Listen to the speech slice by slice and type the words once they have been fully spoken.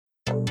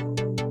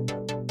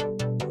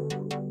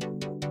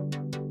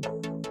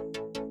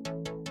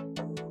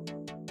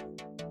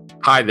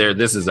Hi there,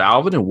 this is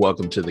Alvin, and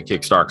welcome to the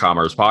Kickstart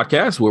Commerce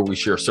Podcast, where we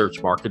share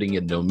search marketing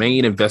and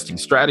domain investing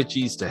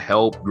strategies to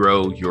help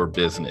grow your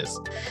business.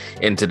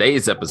 In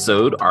today's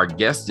episode, our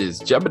guest is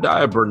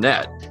Jebediah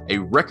Burnett, a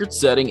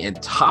record-setting and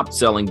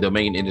top-selling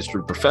domain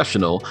industry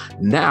professional,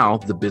 now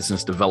the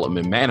business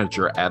development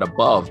manager at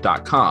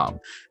Above.com,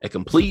 a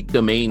complete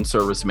domain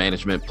service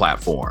management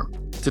platform.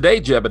 Today,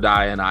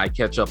 Jebediah and I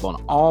catch up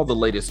on all the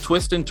latest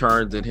twists and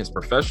turns in his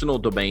professional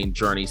domain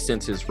journey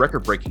since his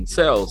record-breaking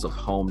sales of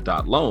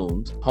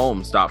Home.loans,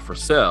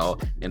 Homes.for-sale,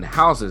 and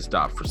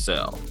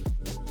Houses.for-sale.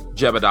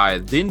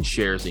 Jebediah then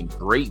shares in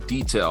great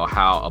detail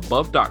how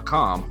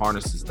Above.com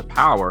harnesses the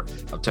power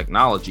of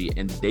technology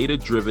and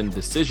data-driven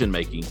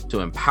decision-making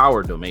to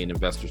empower domain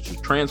investors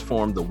to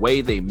transform the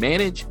way they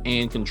manage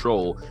and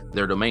control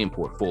their domain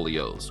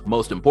portfolios.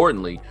 Most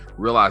importantly,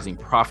 realizing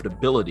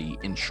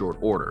profitability in short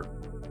order.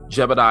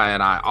 Jebediah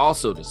and I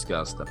also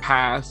discuss the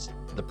past,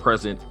 the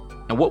present,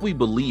 and what we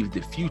believe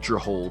the future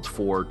holds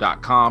for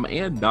 .com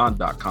and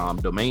non.com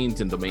domains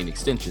and domain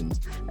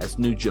extensions as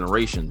new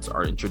generations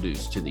are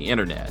introduced to the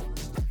internet.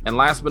 And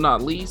last but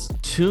not least,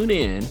 tune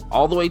in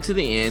all the way to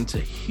the end to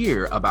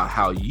hear about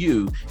how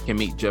you can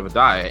meet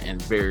Jebediah and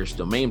various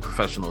domain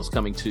professionals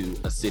coming to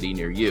a city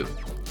near you.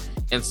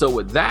 And so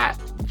with that,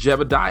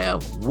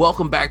 Jebediah,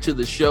 welcome back to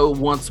the show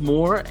once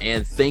more,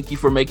 and thank you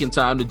for making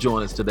time to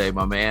join us today,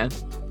 my man.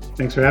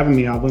 Thanks for having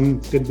me, Alvin.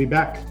 It's good to be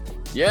back.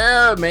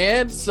 Yeah,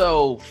 man.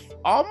 So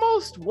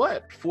almost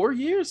 4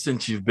 years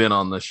since you've been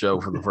on the show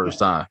for the first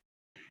time?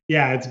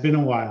 Yeah, it's been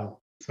a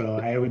while. So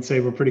I would say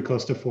we're pretty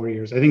close to 4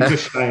 years. I think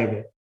just shy of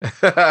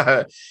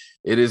it.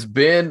 It has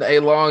been a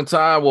long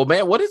time. Well,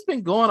 man, what has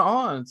been going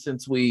on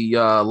since we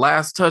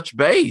last touched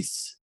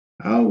base?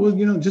 Oh,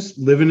 well, just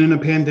living in a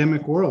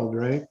pandemic world,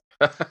 right?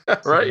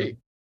 Right.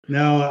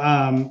 No,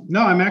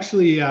 I'm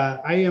actually,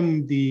 I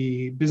am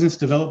the business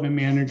development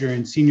manager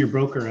and senior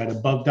broker at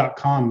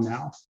Above.com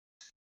now.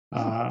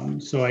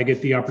 So I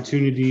get the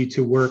opportunity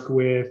to work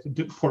with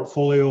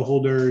portfolio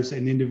holders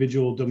and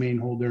individual domain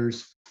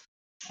holders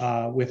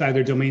with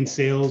either domain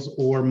sales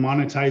or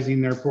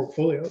monetizing their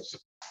portfolios.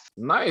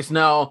 Nice.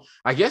 Now,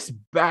 I guess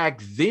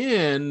back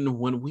then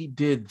when we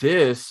did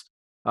this,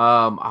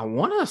 I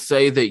want to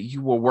say that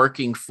you were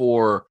working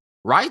for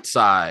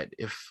RightSide,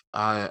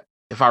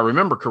 if I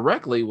remember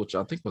correctly, which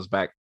I think was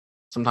back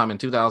sometime in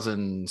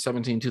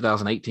 2017,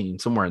 2018,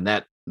 somewhere in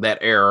that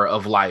era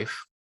of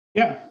life.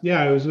 Yeah,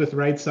 I was with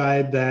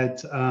RightSide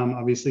that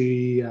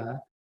obviously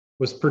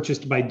was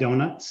purchased by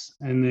Donuts,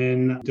 and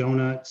then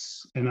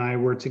Donuts and I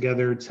were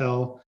together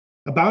till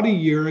about a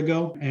year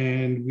ago,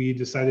 and we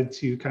decided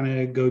to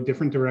kind of go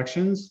different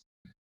directions.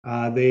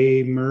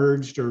 They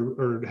merged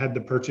or had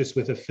the purchase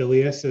with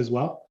Affilius as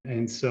well.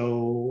 And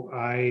so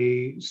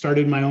I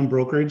started my own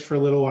brokerage for a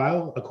little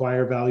while,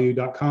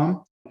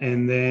 acquirevalue.com.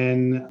 And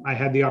then I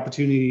had the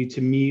opportunity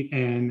to meet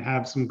and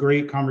have some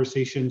great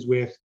conversations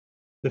with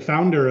the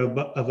founder of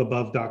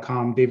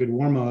Above.com, David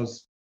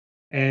Wormoz.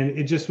 And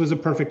it just was a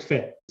perfect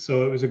fit.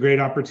 So it was a great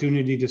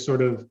opportunity to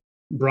sort of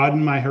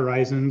broaden my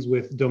horizons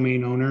with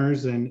domain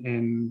owners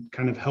and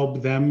kind of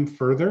help them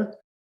further.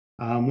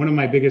 One of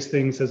my biggest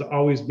things has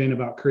always been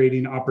about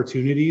creating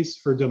opportunities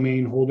for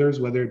domain holders,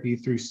 whether it be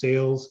through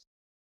sales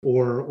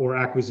or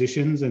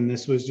acquisitions. And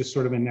this was just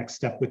sort of a next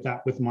step with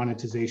that, with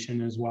monetization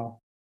as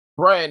well.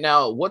 Right.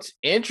 Now, what's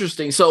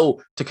interesting,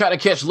 so to kind of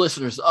catch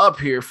listeners up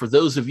here, for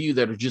those of you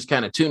that are just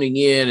kind of tuning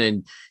in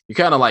and you're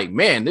kind of like,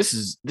 man,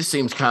 this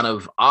seems kind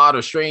of odd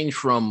or strange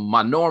from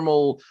my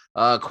normal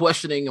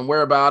questioning and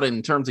whereabout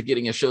in terms of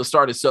getting a show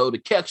started. So to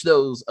catch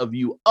those of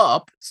you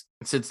up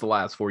since the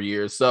last 4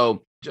 years.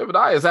 So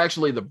Jebediah is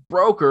actually the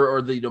broker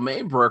or the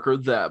domain broker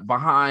that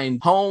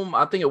behind Home,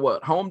 I think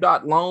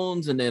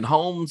Home.loans, and then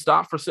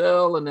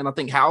Homes.for-sale, and then I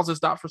think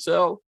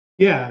Houses.for-sale.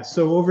 Yeah.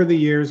 So over the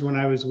years, when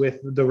I was with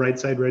the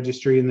RightSide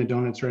registry and the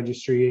Donuts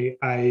registry,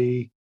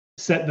 I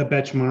set the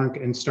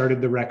benchmark and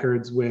started the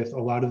records with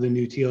a lot of the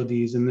new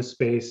TLDs in the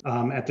space.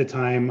 At the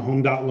time,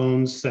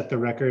 Home.loans set the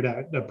record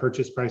at a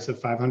purchase price of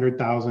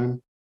 $500,000.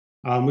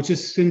 Which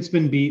has since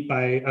been beat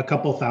by a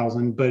couple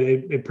thousand, but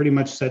it pretty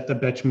much set the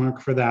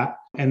benchmark for that.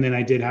 And then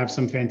I did have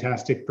some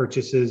fantastic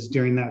purchases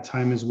during that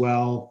time as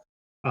well.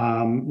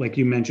 Like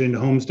you mentioned,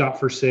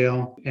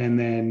 Homes.for-sale, and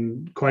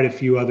then quite a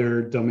few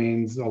other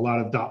domains, a lot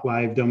of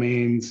 .live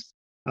domains,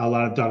 a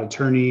lot of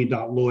 .attorney,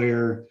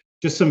 .lawyer,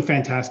 just some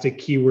fantastic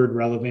keyword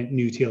relevant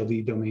new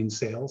TLD domain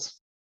sales.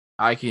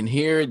 I can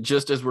hear,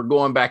 just as we're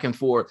going back and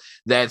forth,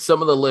 that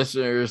some of the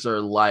listeners are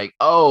like,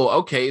 oh,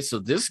 okay, so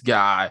this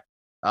guy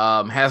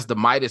has the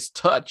Midas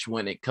touch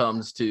when it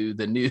comes to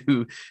the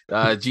new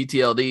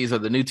GTLDs or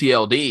the new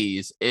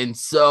TLDs. And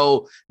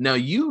so now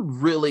you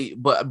really,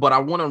 but I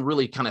want to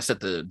really kind of set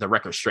the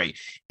record straight.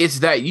 It's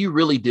that you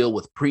really deal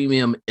with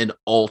premium and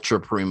ultra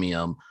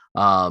premium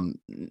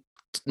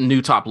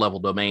new top level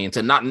domains,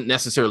 and not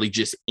necessarily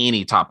just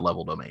any top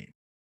level domain.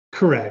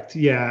 Correct.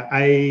 Yeah.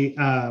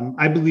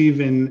 I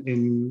believe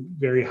in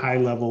very high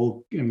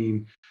level. I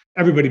mean,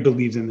 everybody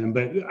believes in them,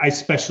 but I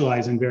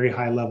specialize in very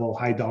high level,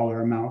 high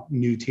dollar amount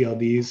new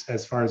TLDs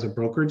as far as a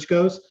brokerage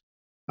goes.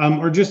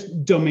 or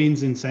just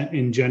domains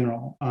in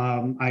general.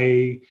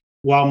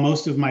 While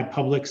most of my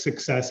public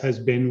success has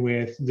been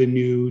with the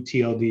new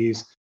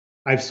TLDs,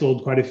 I've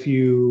sold quite a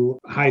few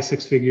high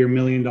six-figure $1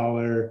 million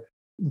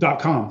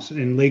 .coms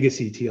and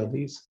legacy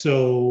TLDs.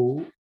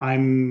 So I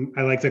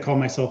like to call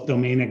myself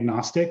domain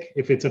agnostic.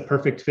 If it's a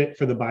perfect fit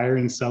for the buyer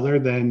and seller,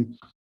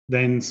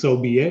 then so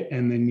be it.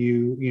 And then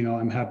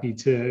I'm happy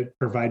to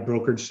provide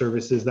brokerage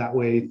services that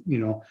way,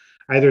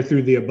 either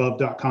through the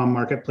above.com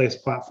marketplace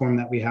platform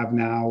that we have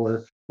now,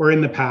 or in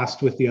the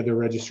past with the other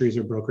registries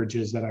or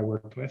brokerages that I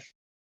worked with.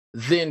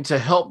 Then to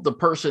help the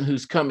person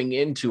who's coming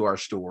into our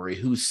story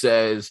who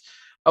says,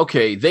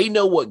 okay, they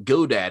know what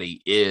GoDaddy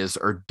is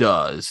or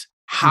does.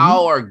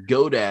 How are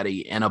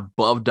GoDaddy and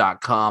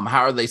above.com,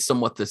 how are they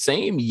somewhat the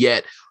same,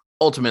 yet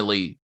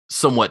ultimately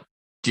somewhat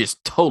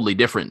just totally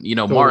different,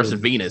 totally. Mars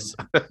and Venus.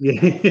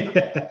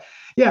 Yeah.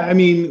 Yeah. I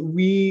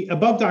mean,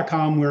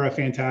 above.com, we're a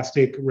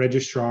fantastic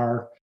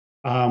registrar.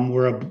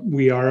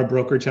 We are a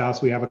brokerage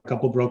house. We have a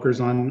couple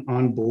brokers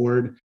on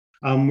board.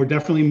 We're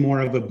definitely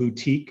more of a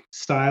boutique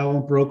style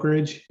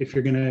brokerage, if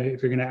you're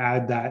gonna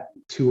add that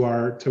to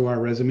our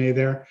resume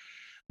there.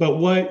 But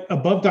what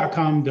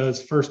above.com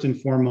does first and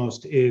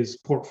foremost is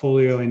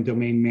portfolio and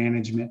domain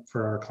management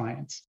for our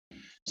clients.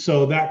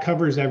 So that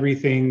covers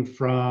everything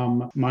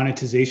from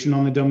monetization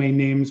on the domain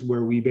names,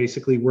 where we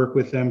basically work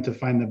with them to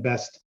find the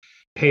best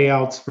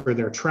payouts for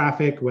their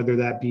traffic, whether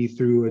that be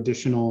through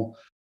additional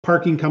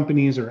parking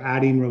companies or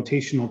adding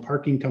rotational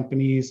parking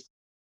companies,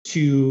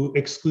 to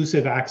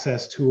exclusive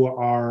access to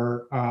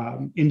our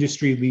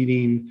industry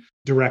leading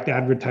direct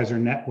advertiser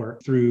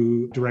network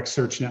through direct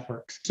search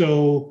networks.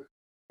 So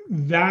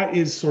that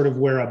is sort of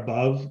where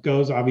above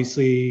goes.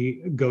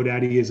 Obviously,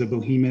 GoDaddy is a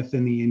behemoth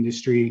in the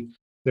industry.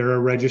 They're a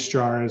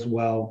registrar as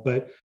well,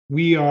 but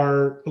we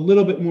are a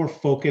little bit more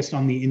focused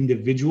on the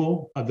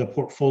individual of the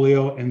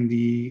portfolio and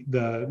the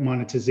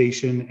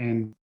monetization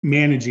and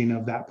managing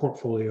of that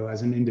portfolio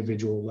as an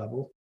individual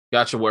level.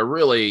 Gotcha. Where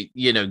really,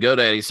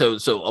 GoDaddy.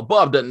 So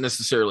above doesn't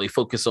necessarily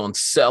focus on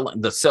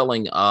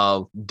selling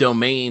of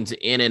domains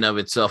in and of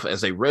itself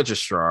as a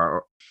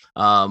registrar,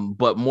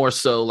 but more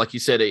so, like you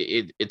said,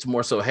 it's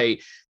more so,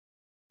 hey,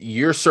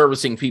 you're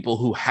servicing people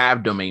who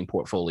have domain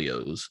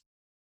portfolios.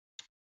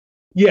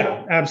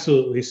 Yeah,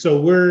 absolutely. So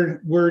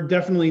we're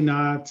definitely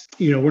not,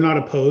 we're not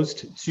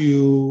opposed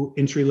to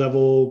entry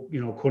level,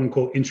 quote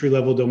unquote entry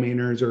level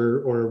domainers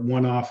or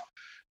one-off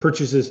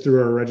purchases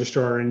through our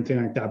registrar or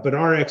anything like that. But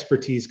our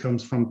expertise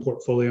comes from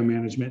portfolio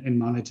management and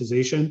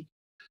monetization.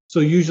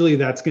 So usually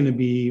that's going to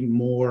be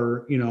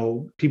more,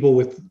 people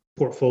with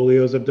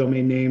portfolios of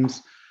domain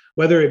names,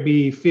 whether it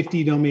be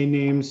 50 domain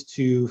names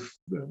to,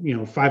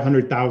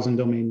 500,000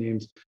 domain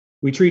names.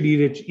 We treat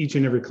each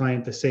and every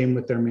client the same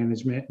with their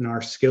management and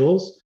our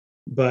skills,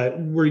 but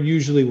we're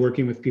usually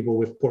working with people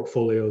with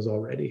portfolios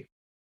already.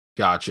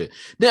 Gotcha.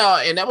 Now,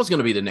 and that was going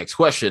to be the next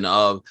question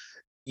of,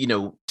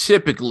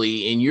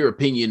 typically, in your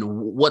opinion,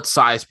 what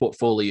size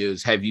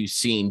portfolios have you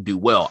seen do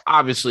well?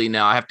 Obviously,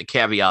 now I have to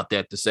caveat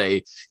that to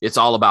say it's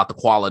all about the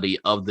quality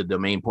of the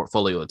domain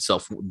portfolio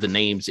itself, the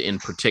names in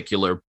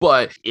particular.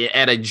 But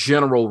at a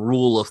general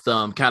rule of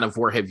thumb, kind of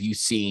where have you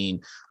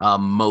seen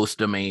most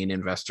domain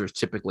investors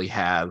typically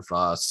have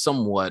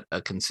somewhat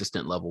a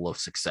consistent level of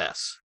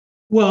success?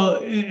 Well,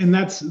 and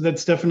that's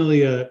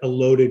definitely a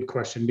loaded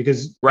question,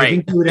 because right. I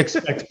think you would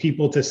expect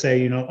people to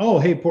say, oh,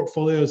 hey,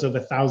 portfolios of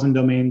 1,000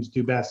 domains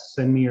do best.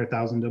 Send me your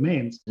 1,000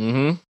 domains.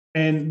 Mm-hmm.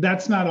 And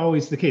that's not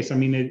always the case. I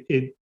mean,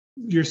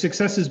 your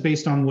success is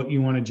based on what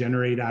you want to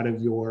generate out of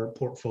your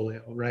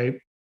portfolio, right?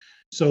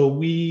 So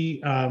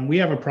we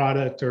have a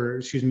product, or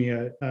excuse me,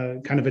 a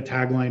kind of a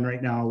tagline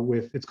right now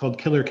it's called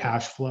Killer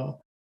Cash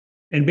Flow.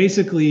 And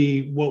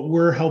basically what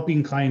we're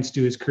helping clients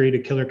do is create a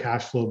killer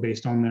cash flow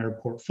based on their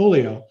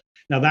portfolio.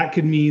 Now that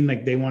could mean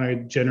like they want to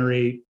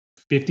generate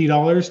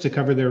 $50 to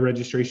cover their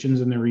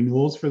registrations and their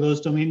renewals for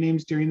those domain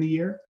names during the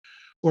year.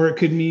 Or it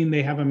could mean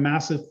they have a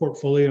massive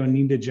portfolio and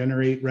need to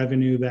generate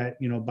revenue that,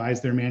 buys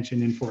their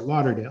mansion in Fort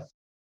Lauderdale.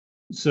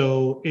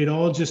 So it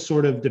all just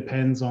sort of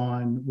depends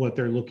on what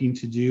they're looking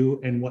to do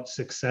and what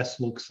success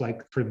looks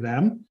like for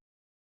them.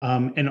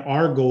 And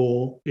our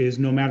goal is,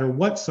 no matter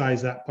what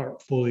size that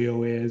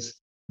portfolio is,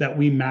 that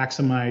we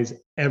maximize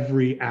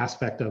every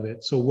aspect of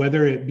it. So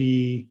whether it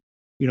be,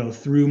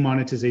 through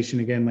monetization,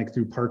 again, like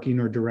through parking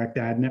or direct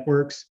ad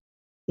networks,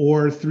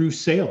 or through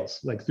sales,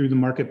 like through the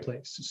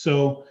marketplace.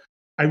 So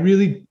I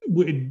really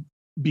would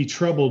be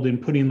troubled in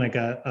putting like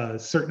a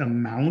certain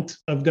amount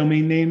of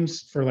domain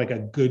names for like a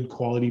good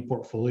quality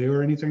portfolio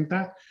or anything like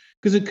that,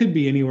 because it could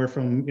be anywhere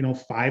from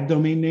 5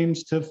 domain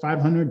names to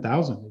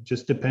 500,000. It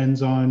just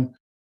depends on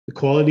the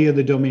quality of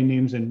the domain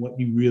names and what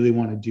you really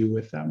want to do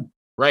with them.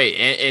 Right.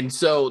 And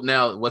so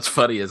now what's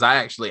funny is I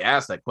actually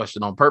asked that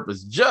question on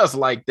purpose, just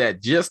like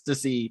that, just to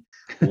see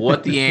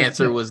what the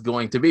answer was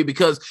going to be,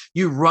 because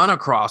you run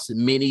across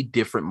many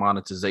different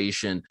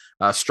monetization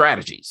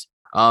strategies.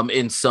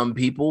 And some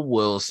people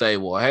will say,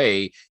 well,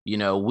 hey,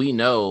 we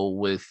know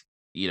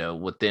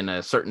within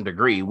a certain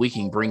degree, we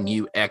can bring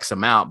you X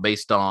amount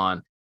based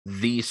on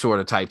these sort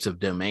of types of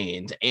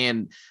domains.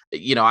 And,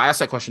 I asked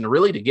that question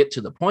really to get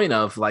to the point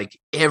of like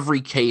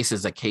every case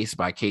is a case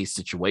by case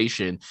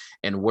situation,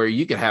 and where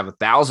you could have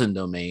 1,000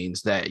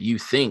 domains that you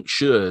think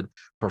should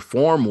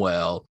perform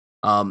well,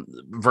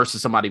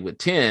 versus somebody with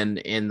 10,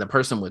 and the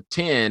person with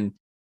 10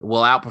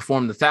 will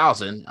outperform the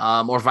 1,000,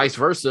 or vice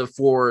versa,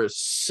 for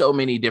so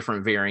many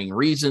different varying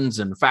reasons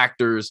and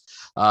factors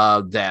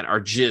that are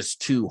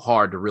just too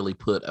hard to really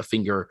put a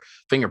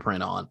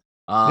fingerprint on.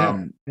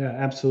 Yeah,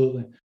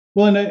 absolutely.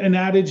 Well, and an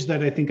adage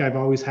that I think I've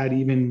always had,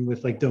 even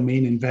with like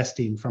domain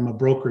investing from a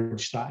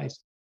brokerage side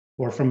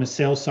or from a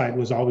sales side,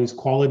 was always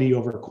quality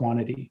over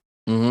quantity.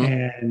 Mm-hmm.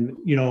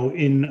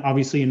 And,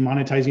 obviously in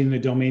monetizing the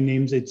domain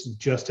names, it's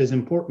just as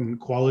important,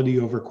 quality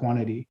over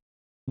quantity.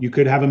 You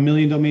could have 1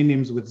 million domain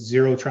names with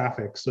zero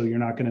traffic, so you're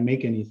not going to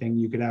make anything.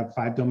 You could have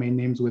 5 domain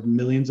names with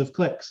millions of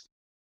clicks,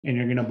 and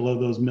you're going to blow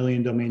those 1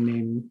 million domain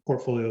name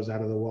portfolios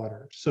out of the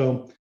water.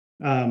 So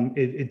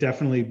it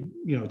definitely,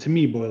 to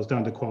me, boils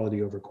down to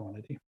quality over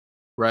quantity.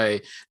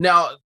 Right.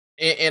 Now,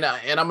 and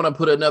I'm going to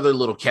put another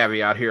little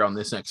caveat here on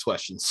this next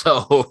question,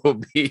 so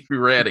be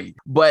ready.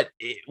 But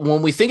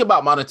when we think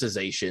about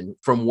monetization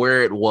from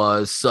where it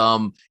was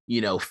some,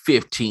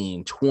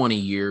 15, 20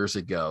 years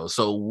ago,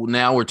 so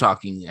now we're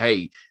talking,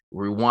 hey,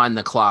 rewind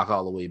the clock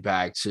all the way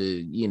back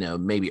to,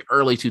 maybe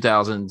early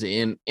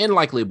 2000s and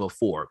likely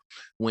before,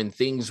 when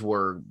things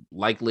were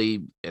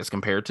likely, as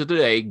compared to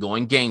today,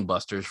 going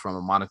gangbusters from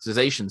a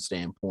monetization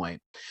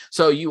standpoint.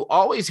 So you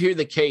always hear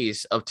the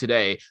case of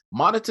today,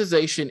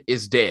 monetization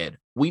is dead.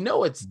 We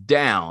know it's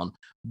down,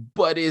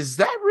 but is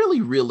that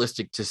really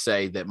realistic to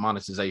say that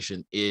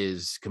monetization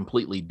is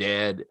completely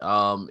dead?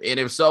 And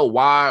if so,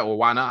 why or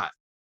why not?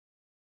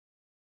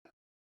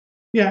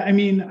 Yeah, I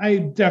mean, I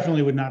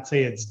definitely would not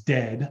say it's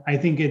dead. I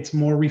think it's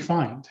more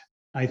refined.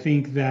 I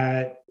think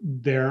that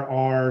there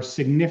are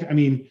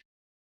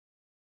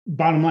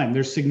bottom line,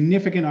 there's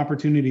significant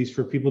opportunities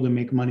for people to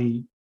make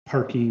money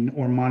parking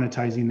or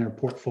monetizing their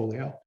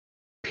portfolio,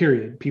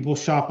 period. People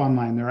shop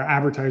online. There are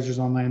advertisers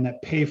online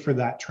that pay for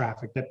that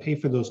traffic, that pay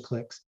for those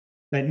clicks,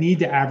 that need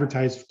to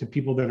advertise to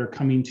people that are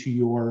coming to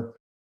your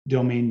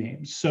domain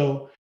names.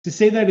 So to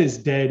say that is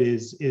dead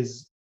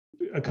is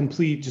a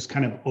complete just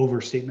kind of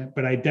overstatement,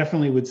 but I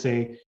definitely would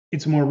say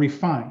it's more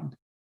refined.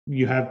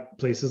 You have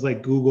places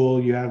like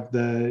Google, you have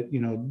the,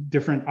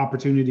 different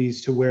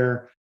opportunities to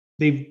where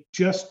they've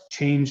just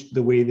changed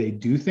the way they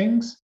do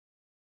things.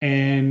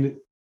 And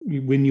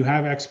when you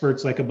have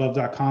experts like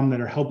above.com that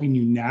are helping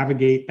you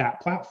navigate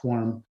that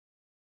platform,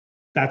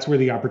 that's where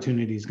the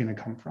opportunity is going to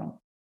come from.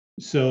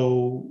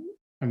 So,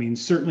 I mean,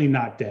 certainly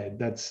not dead.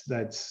 That's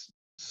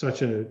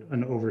such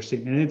an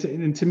overstatement.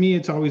 And to me,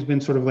 it's always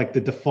been sort of like the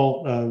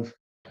default of,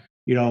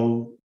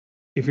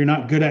 if you're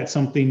not good at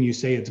something, you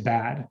say it's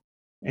bad.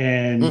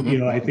 And,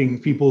 I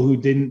think people who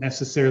didn't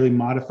necessarily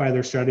modify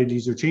their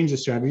strategies or change the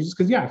strategies,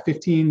 because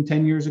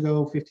 15 years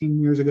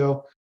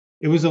ago,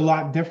 it was a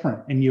lot different.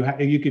 And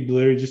you could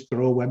literally just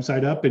throw a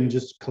website up and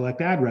just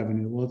collect ad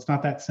revenue. Well, it's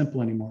not that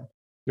simple anymore.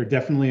 There are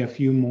definitely a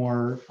few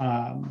more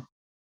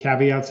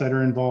caveats that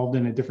are involved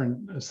in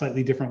a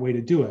slightly different way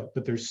to do it,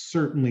 but there's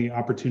certainly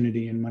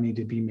opportunity and money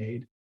to be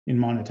made in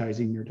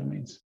monetizing your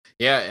domains.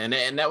 Yeah,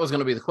 and that was going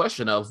to be the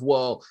question of,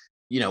 well,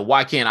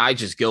 why can't I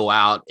just go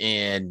out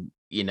and,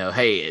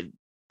 hey,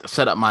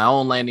 set up my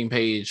own landing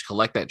page,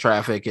 collect that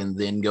traffic, and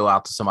then go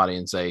out to somebody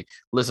and say,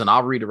 listen,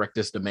 I'll redirect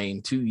this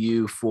domain to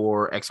you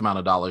for X amount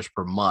of dollars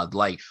per month.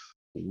 Like,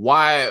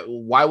 why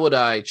would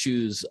I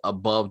choose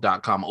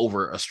above.com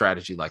over a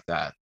strategy like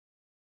that?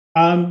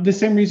 The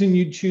same reason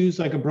you'd choose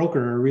like a broker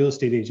or a real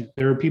estate agent.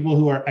 There are people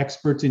who are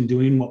experts in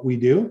doing what we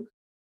do.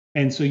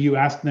 And so you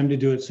ask them to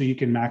do it so you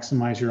can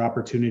maximize your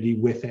opportunity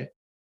with it.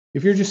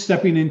 If you're just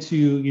stepping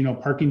into,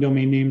 parking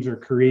domain names or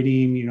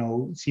creating,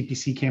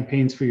 CPC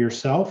campaigns for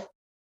yourself,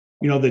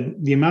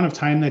 the amount of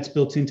time that's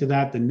built into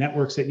that, the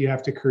networks that you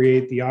have to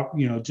create,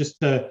 just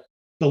the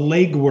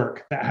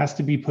legwork that has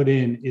to be put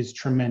in is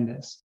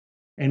tremendous.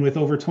 And with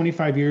over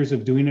 25 years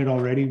of doing it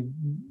already,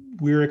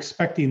 we're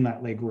expecting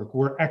that legwork.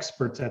 We're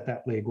experts at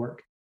that legwork,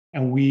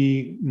 and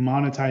we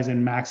monetize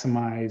and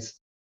maximize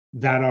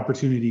that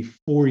opportunity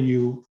for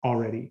you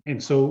already.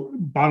 And so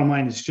bottom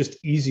line, it's just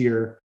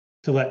easier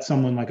to let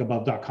someone like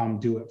above.com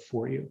do it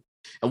for you.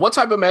 And what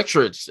type of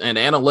metrics and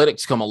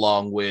analytics come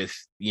along with,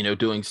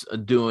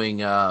 doing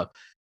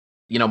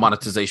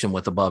monetization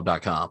with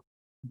above.com?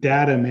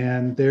 Data,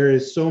 man. There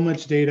is so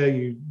much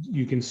data,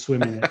 you can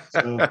swim in it.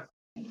 So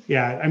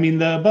yeah, I mean,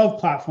 the Above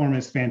platform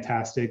is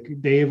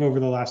fantastic. Dave, over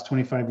the last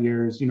 25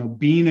 years,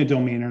 being a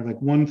domainer,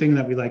 like one thing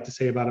that we like to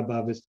say about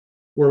Above is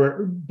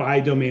we're by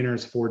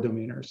domainers for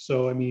domainers.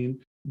 So, I mean,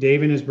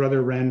 Dave and his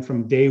brother Ren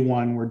from day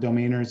one were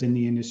domainers in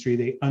the industry.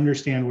 They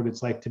understand what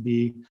it's like to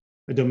be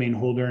a domain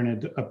holder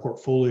and a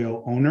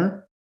portfolio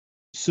owner.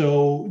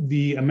 So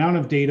the amount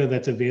of data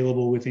that's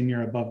available within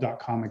your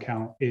above.com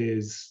account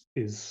is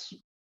a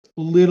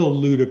little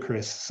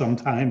ludicrous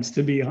sometimes,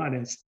 to be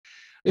honest.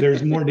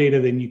 There's more data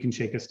than you can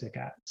shake a stick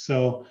at.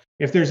 So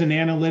if there's an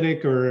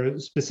analytic or a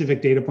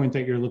specific data point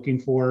that you're looking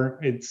for,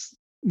 it's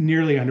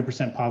nearly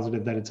 100%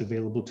 positive that it's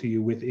available to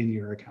you within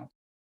your account.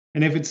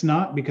 And if it's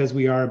not, because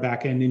we are a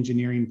back-end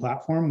engineering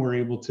platform, we're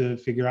able to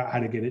figure out how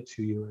to get it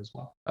to you as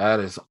well. That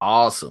is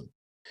awesome.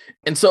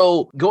 And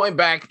so going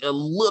back a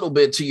little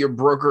bit to your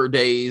broker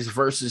days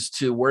versus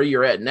to where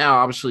you're at now,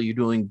 obviously you're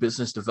doing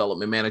business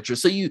development manager.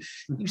 So you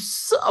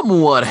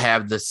somewhat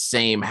have the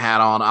same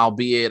hat on,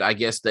 albeit I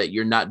guess that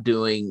you're not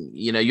doing,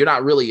 you're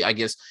not really, I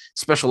guess,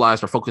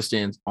 specialized or focused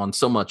in on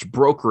so much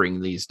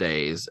brokering these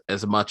days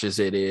as much as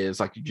it is,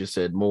 like you just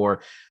said,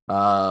 more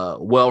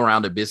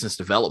well-rounded business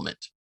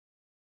development.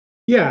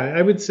 Yeah,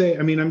 I would say,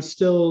 I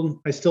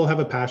still have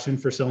a passion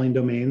for selling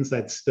domains.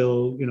 That's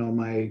still,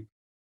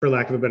 for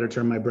lack of a better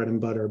term, my bread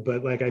and butter.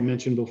 But like I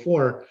mentioned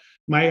before,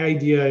 my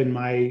idea and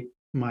my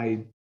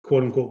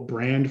quote unquote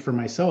brand for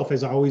myself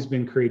has always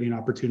been creating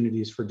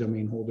opportunities for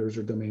domain holders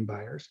or domain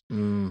buyers.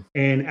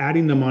 And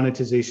adding the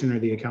monetization or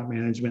the account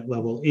management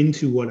level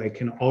into what I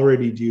can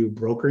already do,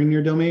 brokering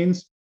your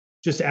domains,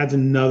 just adds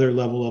another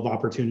level of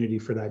opportunity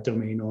for that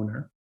domain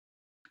owner.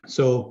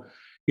 So,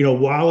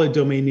 while a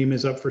domain name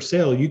is up for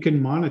sale, you can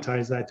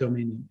monetize that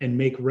domain name and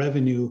make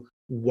revenue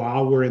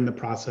while we're in the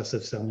process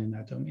of selling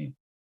that domain.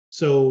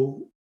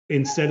 So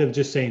instead of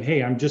just saying,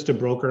 hey, I'm just a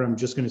broker, I'm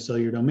just going to sell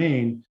your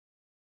domain,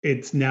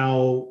 it's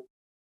now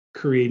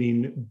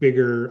creating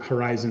bigger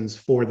horizons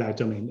for that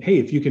domain. Hey,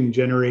 if you can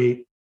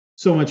generate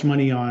so much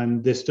money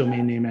on this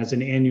domain name as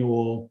an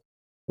annual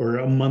or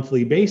a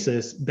monthly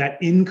basis,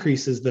 that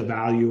increases the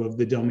value of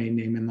the domain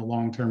name in the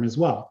long term as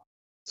well.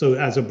 So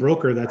as a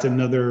broker, that's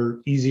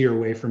another easier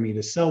way for me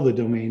to sell the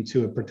domain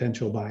to a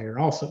potential buyer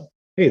also.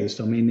 Hey, this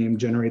domain name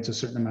generates a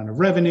certain amount of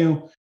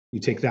revenue. You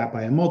take that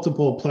by a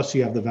multiple, plus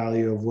you have the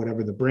value of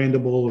whatever the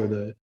brandable or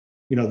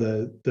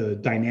the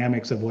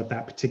dynamics of what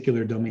that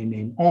particular domain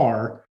name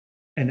are,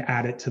 and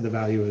add it to the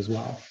value as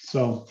well.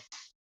 So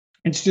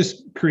it's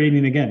just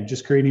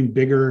creating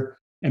bigger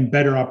and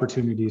better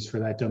opportunities for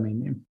that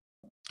domain name.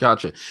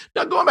 Gotcha.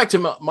 Now, going back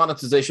to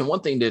monetization,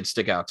 one thing did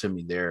stick out to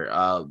me there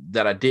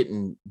that I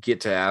didn't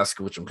get to ask,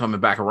 which I'm coming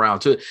back around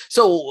to.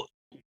 So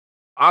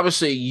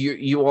obviously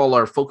you all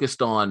are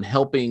focused on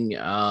helping,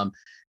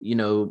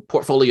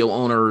 portfolio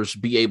owners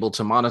be able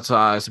to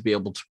monetize, to be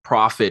able to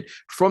profit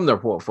from their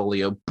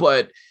portfolio.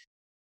 But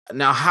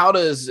now how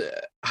does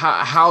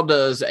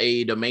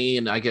a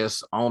domain, I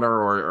guess, owner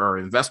or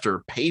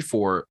investor pay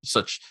for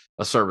such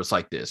a service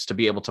like this to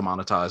be able to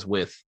monetize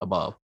with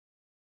Above?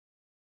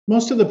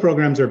 Most of the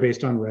programs are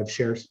based on rev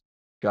shares.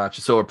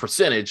 Gotcha. So a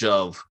percentage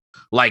of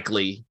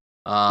likely.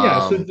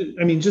 Yeah. So,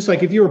 just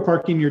like if you were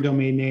parking your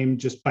domain name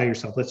just by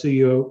yourself, let's say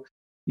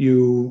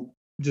you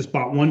just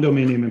bought one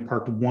domain name and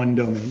parked one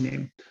domain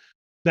name.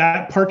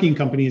 That parking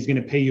company is going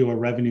to pay you a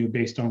revenue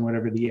based on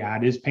whatever the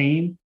ad is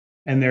paying,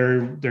 and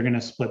they're going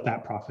to split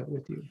that profit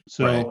with you.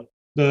 So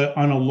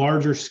on a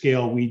larger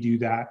scale, we do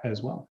that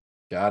as well.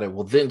 Got it.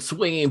 Well, then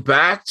swinging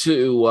back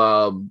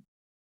to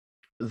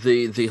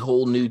the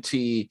whole new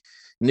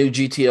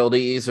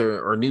GTLDs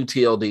or new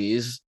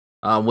TLDs,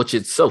 which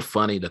it's so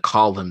funny to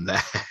call them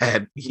that,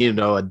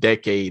 a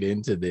decade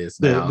into this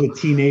now. The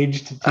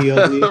teenaged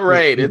TLDs.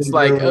 Right. It's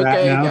like,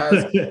 okay,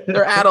 guys,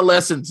 they're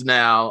adolescents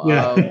now.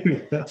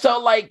 Yeah. So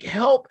like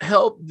help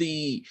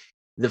the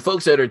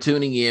folks that are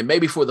tuning in,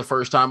 maybe for the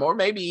first time, or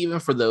maybe even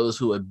for those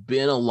who have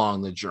been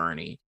along the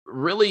journey,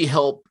 really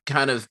help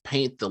kind of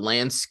paint the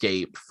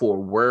landscape for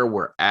where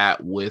we're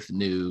at with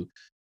new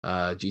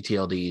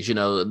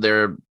GTLDs.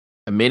 There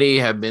many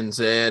have been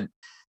said,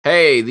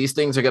 hey, these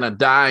things are going to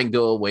die and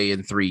go away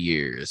in 3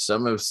 years.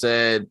 Some have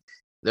said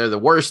they're the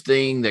worst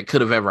thing that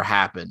could have ever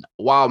happened.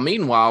 While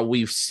meanwhile,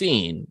 we've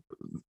seen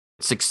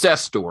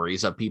success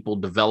stories of people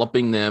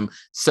developing them,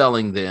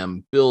 selling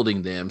them,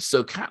 building them.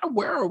 So kind of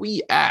where are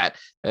we at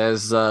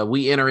as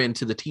we enter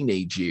into the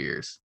teenage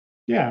years?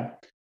 Yeah.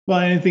 Well,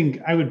 I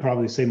think I would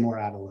probably say more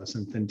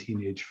adolescent than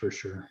teenage for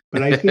sure.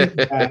 But I think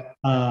that,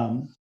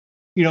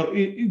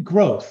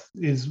 growth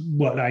is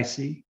what I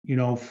see,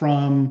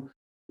 from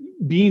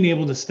being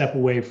able to step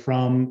away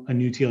from a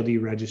new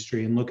TLD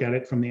registry and look at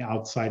it from the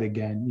outside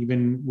again,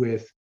 even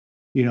with,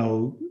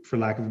 for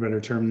lack of a better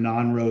term,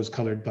 non-rose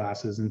colored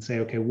glasses, and say,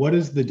 okay, what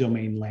does the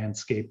domain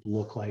landscape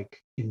look like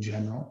in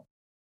general?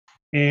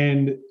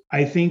 And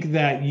I think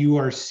that you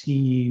are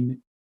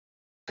seeing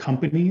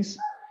companies,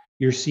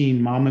 you're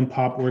seeing mom and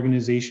pop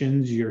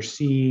organizations, you're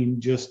seeing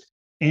just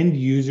end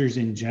users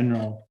in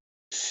general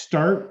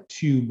start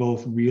to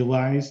both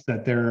realize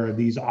that there are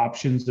these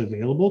options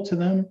available to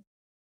them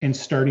and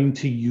starting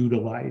to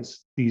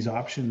utilize these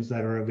options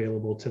that are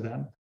available to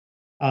them.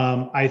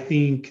 I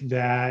think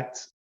that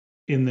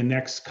in the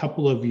next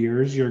couple of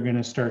years, you're going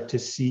to start to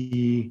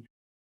see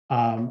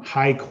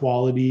high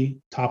quality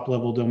top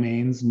level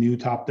domains, new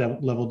top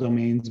level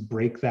domains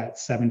break that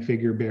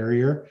 7-figure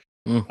barrier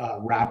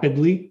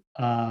rapidly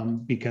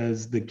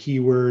because the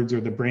keywords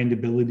or the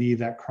brandability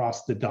that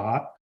cross the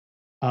dot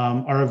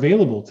are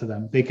available to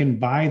them. They can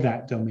buy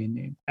that domain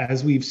name.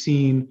 As we've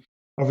seen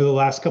over the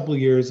last couple of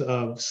years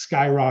of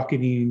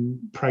skyrocketing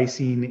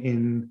pricing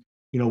in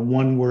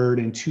one word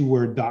and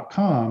 2-word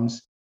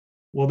 .coms,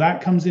 Well,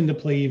 that comes into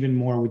play even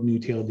more with new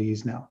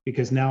TLDs now,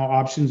 because now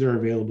options are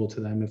available to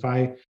them. If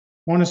I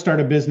want to start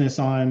a business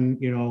on,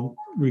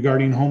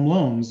 regarding home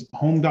loans,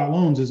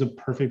 home.loans is a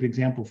perfect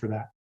example for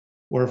that.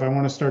 Or if I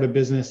want to start a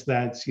business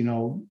that's,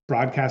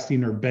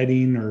 broadcasting or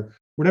betting or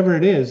whatever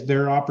it is,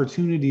 there are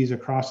opportunities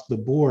across the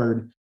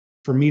board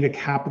for me to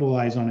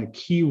capitalize on a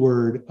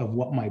keyword of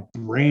what my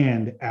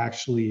brand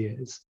actually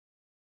is.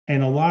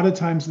 And a lot of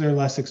times they're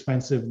less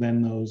expensive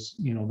than those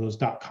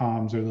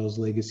 .coms or those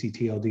legacy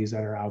TLDs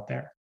that are out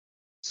there.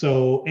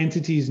 So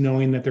entities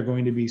knowing that they're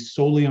going to be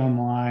solely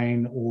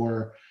online,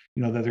 or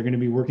that they're going to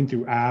be working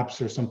through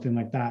apps or something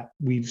like that,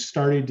 we've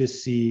started to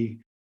see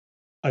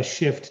a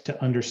shift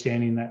to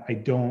understanding that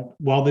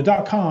while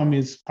the .com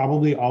is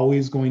probably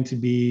always going to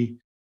be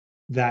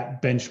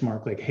that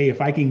benchmark, like, hey, if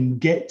I can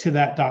get to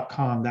that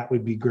 .com, that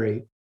would be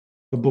great.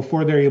 But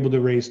before they're able to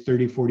raise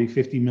 30, 40,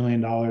 $50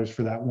 million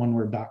for that one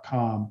word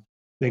 .com,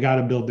 they got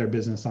to build their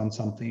business on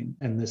something.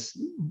 And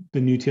the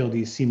new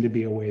TLDs seem to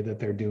be a way that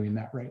they're doing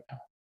that right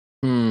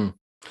now.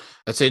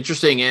 That's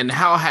interesting. And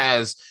how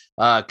has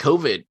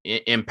COVID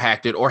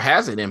impacted, or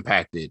has it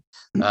impacted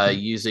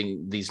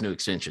using these new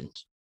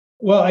extensions?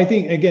 Well, I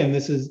think, again,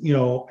 this is,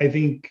 I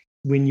think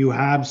when you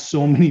have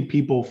so many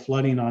people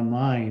flooding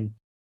online,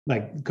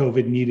 like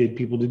COVID needed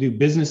people to do,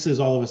 businesses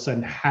all of a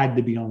sudden had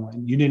to be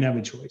online. You didn't have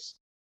a choice.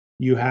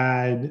 You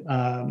had,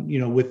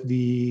 with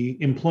the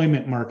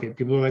employment market,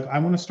 people are like, I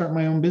want to start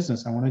my own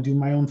business. I want to do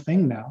my own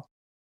thing now.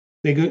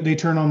 They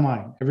turn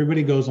online.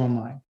 Everybody goes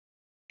online.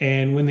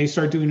 And when they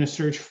start doing a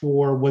search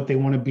for what they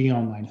want to be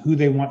online, who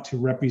they want to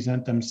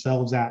represent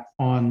themselves at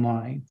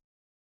online,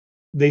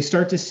 they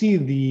start to see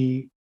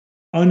the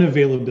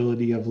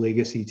unavailability of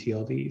legacy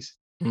TLDs.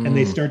 And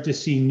they start to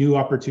see new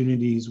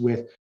opportunities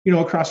with,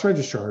 across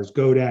registrars,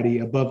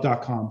 GoDaddy,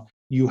 above.com.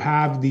 You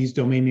have these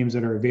domain names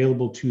that are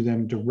available to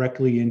them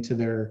directly into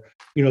their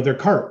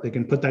cart. They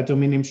can put that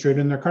domain name straight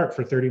in their cart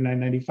for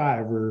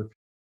 $39.95 or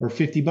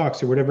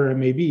 $50 or whatever it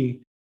may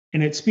be.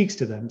 And it speaks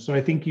to them. So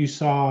I think you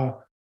saw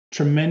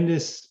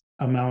tremendous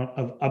amount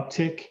of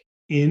uptick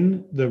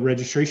in the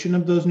registration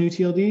of those new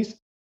TLDs.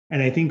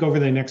 And I think over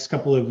the next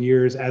couple of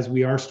years, as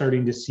we are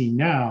starting to see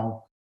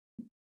now,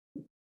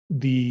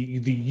 the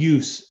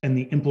use and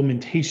the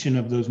implementation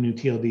of those new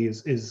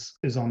TLDs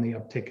is on the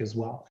uptick as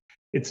well.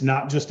 It's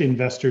not just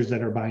investors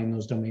that are buying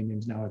those domain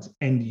names now, it's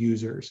end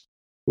users,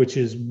 which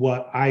is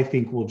what I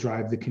think will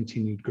drive the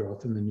continued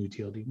growth in the new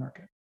TLD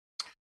market.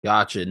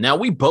 Gotcha. Now,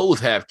 we both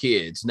have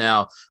kids.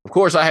 Now, of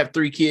course, I have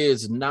 3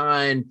 kids,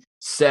 9,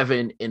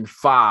 7, and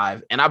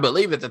 5. And I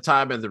believe at the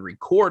time of the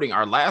recording,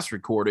 our last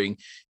recording,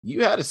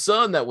 you had a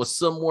son that was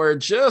somewhere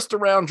just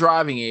around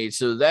driving age.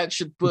 So that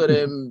should put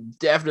him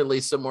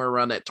definitely somewhere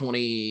around that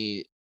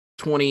 20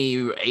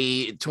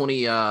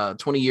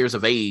 years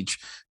of age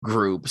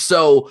group.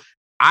 So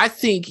I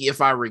think,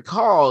 if I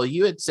recall,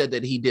 you had said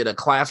that he did a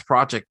class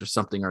project or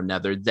something or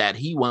another that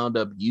he wound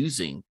up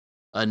using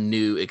a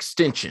new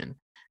extension.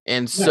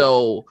 And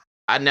so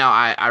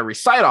I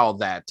recite all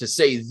that to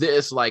say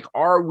this, like,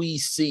 are we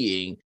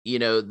seeing,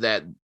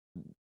 that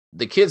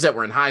the kids that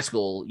were in high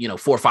school, 4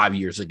 or 5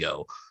 years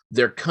ago,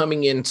 they're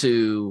coming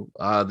into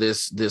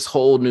this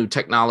whole new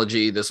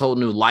technology, this whole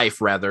new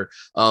life, rather,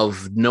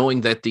 of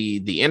knowing that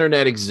the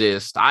internet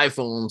exists,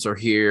 iPhones are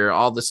here,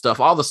 all the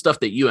stuff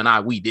that you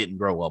and we didn't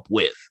grow up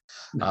with.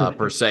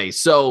 Per se.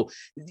 So,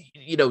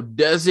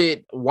 does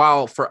it,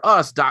 while for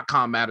us,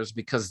 .com matters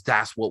because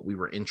that's what we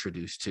were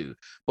introduced to,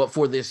 but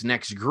for this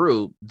next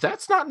group,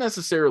 that's not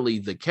necessarily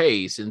the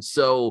case. And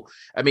so,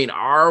 I mean,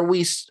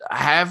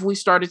 have we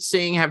started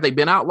seeing, have they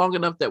been out long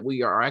enough that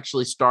we are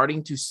actually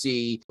starting to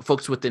see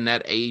folks within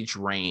that age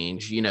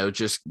range,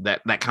 just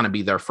that kind of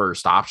be their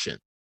first option?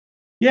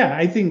 Yeah,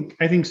 I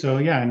think so.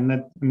 Yeah.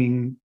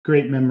 And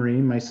great memory.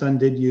 My son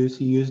he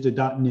used a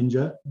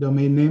 .ninja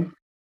domain name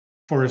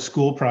for a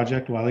school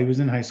project while he was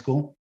in high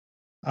school.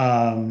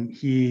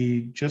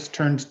 He just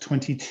turned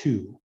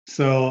 22.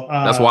 So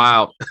that's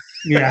wild.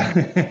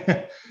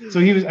 Yeah. So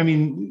he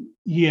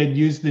had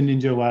used the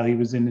Ninja while he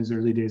was in his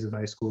early days of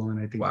high school. And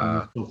I think when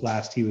we spoke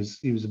last, he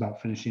was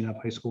about finishing up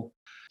high school.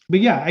 But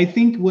yeah, I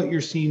think what you're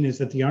seeing is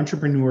that the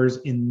entrepreneurs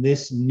in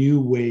this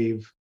new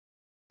wave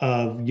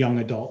of young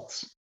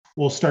adults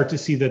will start to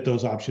see that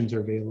those options are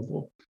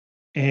available.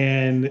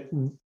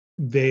 And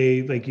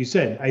they, like you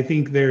said, I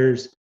think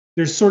there's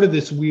sort of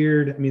this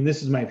weird,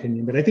 this is my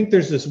opinion, but I think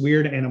there's this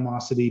weird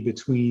animosity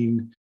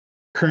between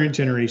current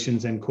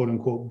generations and quote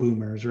unquote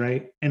boomers,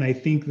 right? And I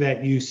think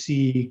that you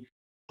see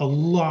a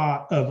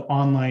lot of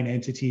online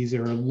entities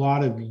or a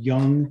lot of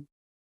young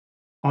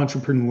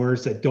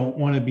entrepreneurs that don't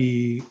want to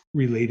be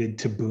related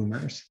to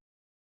boomers.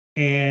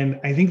 And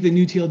I think the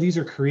new TLDs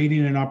are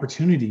creating an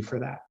opportunity for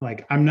that.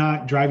 Like, I'm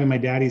not driving my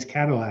daddy's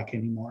Cadillac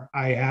anymore.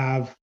 I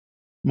have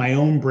my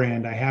own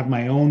brand. I have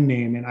my own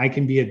name, and I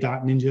can be a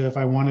 .ninja if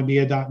I want to be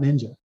a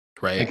 .ninja.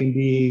 Right. I can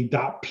be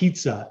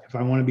 .pizza if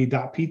I want to be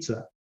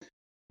 .pizza.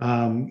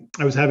 I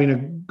was having a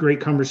great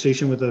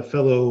conversation with a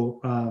fellow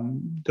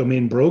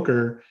domain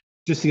broker,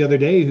 just the other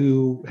day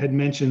who had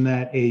mentioned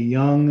that a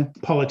young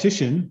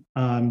politician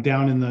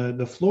down in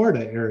the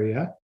Florida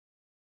area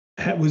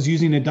was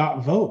using a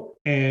 .vote,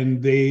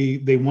 and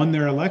they won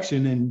their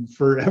election, and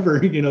forever,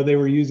 they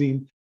were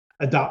using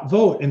a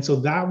 .vote. And so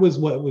that was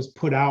what was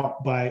put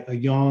out by a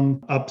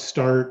young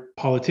upstart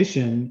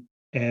politician,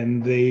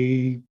 and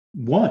they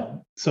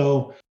won.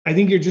 So I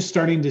think you're just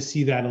starting to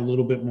see that a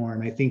little bit more.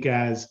 And I think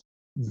as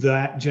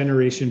that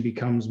generation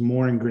becomes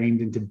more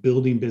ingrained into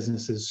building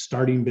businesses,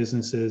 starting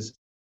businesses,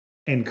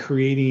 and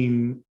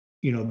creating,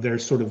 their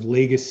sort of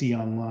legacy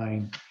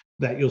online,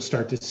 that you'll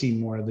start to see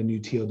more of the new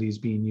TLDs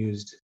being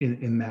used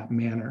in that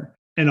manner.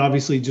 And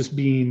obviously, just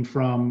being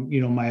from,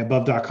 my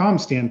above.com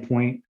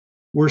standpoint,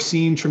 we're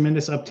seeing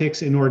tremendous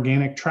upticks in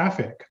organic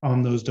traffic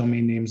on those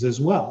domain names as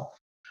well.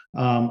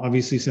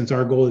 Obviously, since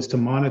our goal is to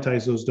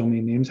monetize those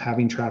domain names,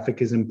 having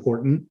traffic is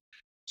important.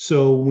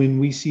 So when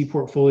we see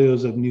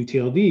portfolios of new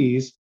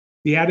TLDs,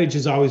 the adage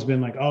has always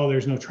been like, oh,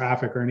 there's no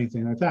traffic or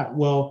anything like that.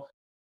 Well,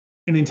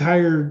 an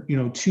entire,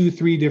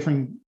 2-3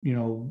 different,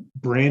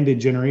 branded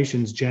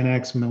generations, Gen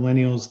X,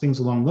 millennials, things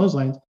along those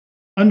lines,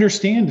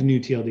 understand new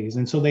TLDs.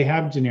 And so they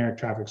have generic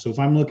traffic. So if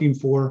I'm looking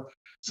for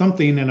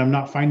something and I'm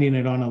not finding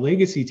it on a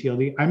legacy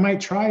TLD, I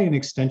might try an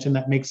extension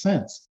that makes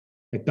sense,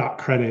 like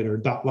 .credit or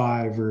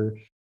 .live or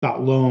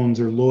 .loans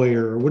or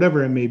lawyer or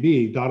whatever it may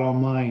be,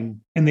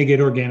 .online, and they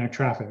get organic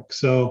traffic.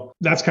 So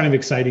that's kind of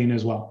exciting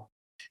as well.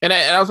 And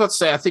I was about to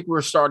say, I think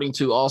we're starting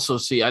to also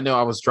see, I know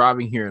I was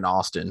driving here in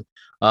Austin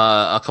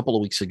a couple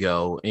of weeks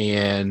ago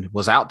and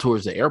was out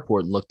towards the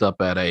airport and looked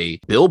up at a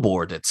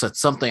billboard that said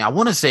something. I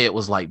want to say it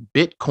was like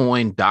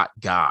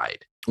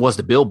Bitcoin.guide was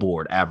the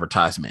billboard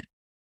advertisement.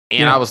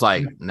 And I was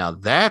like, now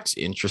that's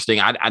interesting.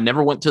 I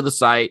never went to the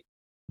site,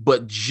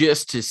 but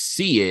just to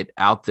see it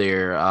out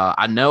there,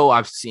 I know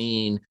I'm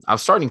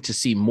starting to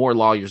see more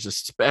lawyers,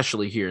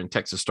 especially here in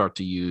Texas, start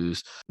to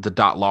use the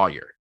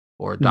 .lawyer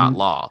or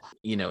 .law,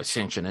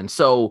 extension. And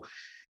so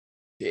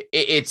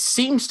it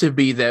seems to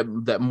be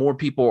that more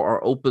people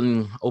are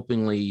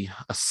openly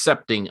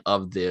accepting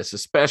of this,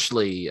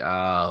 especially,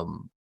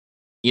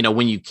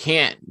 when you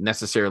can't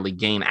necessarily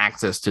gain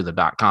access to the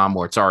 .com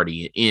or it's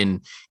already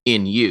in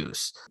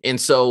use. And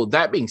so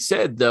that being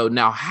said, though,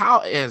 now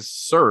how has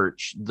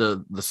search,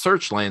 the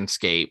search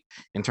landscape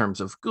in terms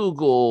of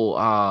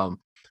Google,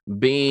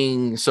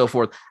 Bing, so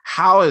forth,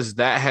 has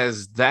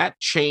that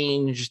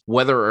changed,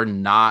 whether or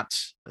not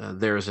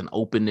there's an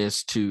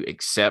openness to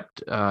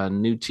accept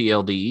new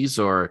TLDs,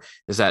 or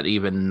is that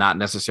even not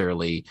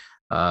necessarily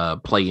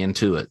play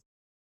into it?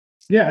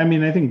 Yeah,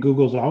 I think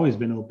Google's always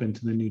been open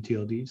to the new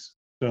TLDs.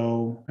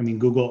 So,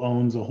 Google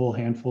owns a whole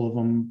handful of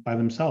them by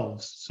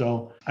themselves.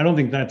 So I don't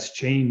think that's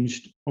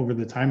changed over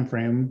the time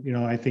frame.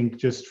 I think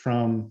just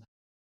from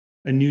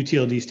a new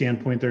TLD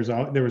standpoint,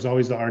 there was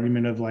always the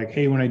argument of like,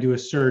 hey, when I do a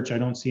search, I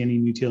don't see any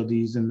new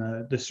TLDs in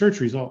the search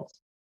results.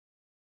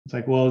 It's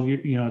like, well,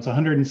 it's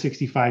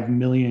 165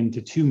 million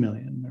to 2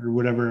 million or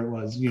whatever it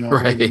was,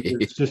 Right.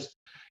 It's just,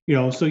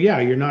 so yeah,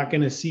 you're not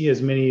going to see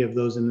as many of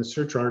those in the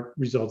search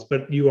results,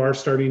 but you are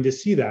starting to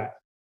see that.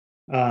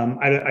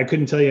 I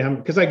couldn't tell you how,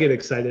 because I get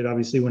excited,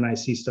 obviously, when I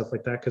see stuff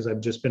like that, because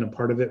I've just been a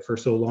part of it for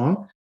so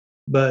long.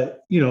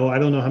 But, I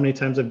don't know how many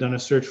times I've done a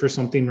search for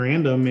something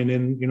random, and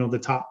in, the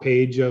top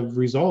page of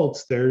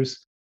results,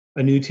 there's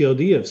a new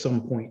TLD of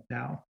some point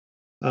now.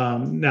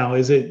 Now,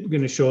 is it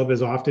going to show up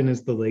as often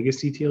as the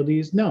legacy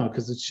TLDs? No,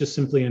 because it's just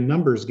simply a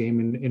numbers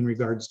game in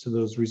regards to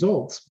those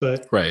results.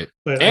 But right.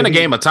 And a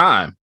game of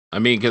time.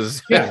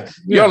 Because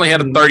you only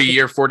had a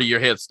 30-year, 40-year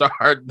head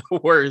start. No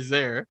worries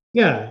there.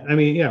 Yeah.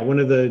 One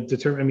of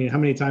the how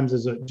many times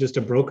as just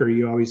a broker,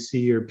 you always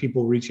see your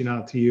people reaching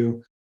out to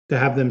you to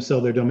have them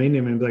sell their domain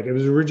name and be like, it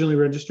was originally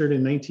registered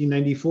in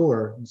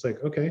 1994. It's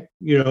like, okay,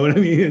 you know what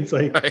I mean? It's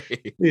like,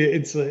 right.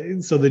 It's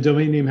so the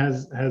domain name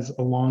has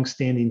a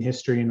long-standing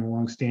history and a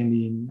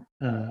long-standing,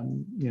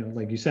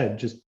 like you said,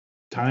 just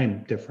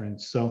time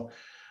difference. So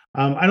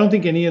I don't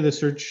think any of the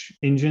search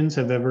engines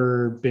have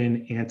ever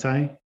been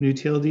anti-new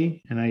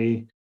TLD,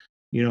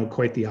 and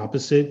quite the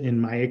opposite in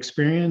my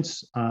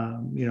experience.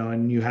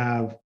 And you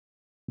have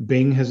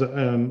Bing has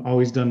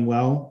always done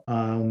well,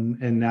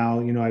 and now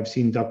I've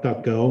seen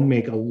DuckDuckGo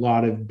make a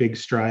lot of big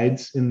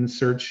strides in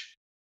search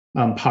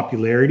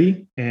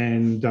popularity,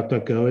 and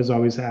DuckDuckGo has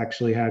always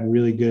actually had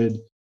really good.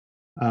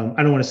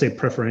 I don't want to say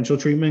preferential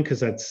treatment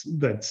because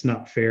that's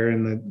not fair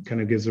and that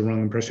kind of gives the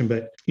wrong impression.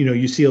 But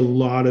you see a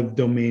lot of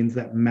domains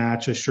that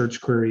match a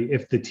search query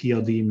if the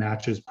TLD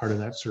matches part of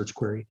that search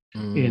query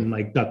in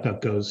like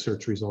DuckDuckGo's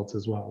search results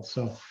as well.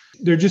 So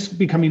they're just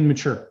becoming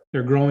mature.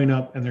 They're growing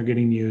up and they're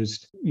getting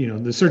used.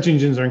 The search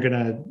engines aren't going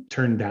to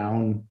turn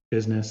down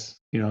business.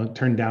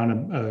 Turn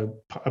down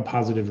a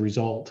positive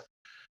result.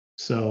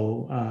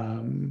 So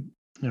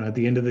at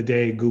the end of the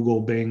day, Google,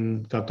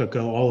 Bing,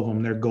 DuckDuckGo, all of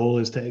them, their goal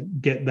is to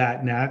get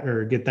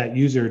that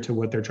user to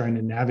what they're trying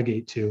to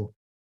navigate to.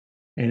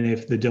 And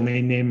if the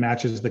domain name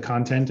matches the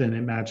content and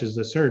it matches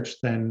the search,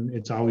 then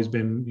it's always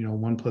been,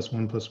 1 +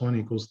 1 +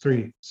 1 =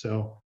 3.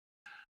 So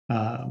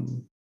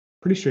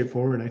pretty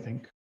straightforward, I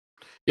think.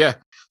 Yeah.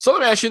 So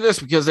let me ask you this,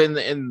 because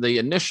in the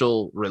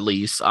initial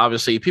release,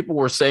 obviously people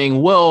were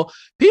saying, well,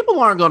 people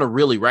aren't going to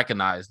really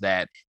recognize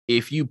that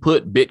if you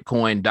put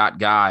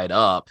Bitcoin.guide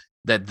up,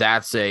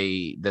 that's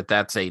a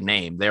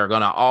name. They're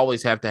going to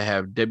always have to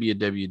have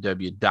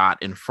www dot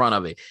in front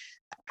of it.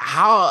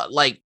 How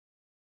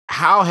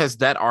has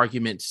that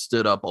argument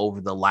stood up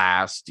over the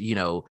last,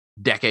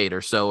 decade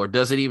or so, or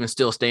does it even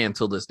still stand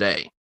till this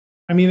day?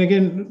 I mean,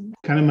 again,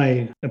 kind of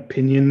my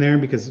opinion there,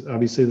 because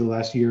obviously the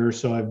last year or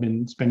so I've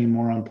been spending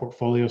more on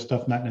portfolio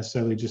stuff, not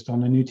necessarily just on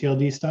the new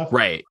TLD stuff.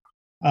 Right.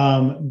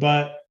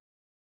 But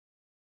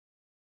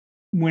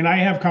when I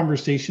have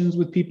conversations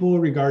with people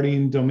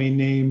regarding domain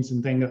names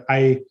and things,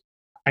 I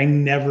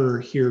never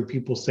hear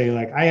people say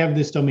like, I have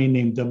this domain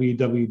name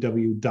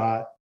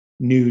www.new.tld.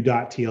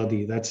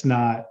 That's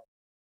not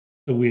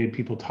the way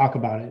people talk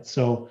about it.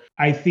 So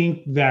I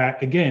think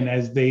that, again,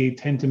 as they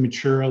tend to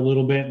mature a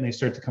little bit and they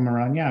start to come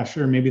around, yeah,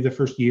 sure, maybe the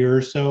first year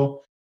or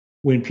so,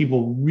 when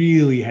people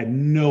really had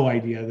no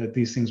idea that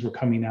these things were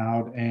coming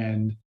out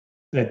and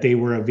that they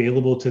were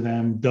available to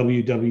them,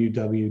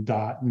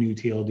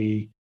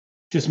 www.newtld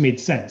just made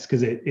sense,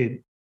 because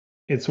it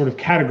sort of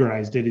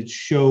categorized it. It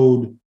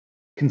showed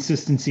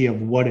consistency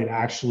of what it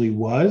actually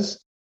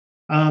was.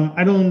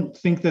 I don't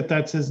think that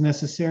that's as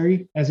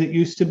necessary as it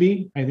used to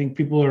be. I think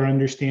people are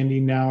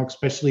understanding now,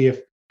 especially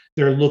if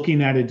they're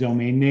looking at a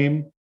domain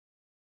name,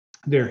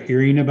 they're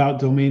hearing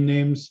about domain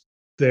names.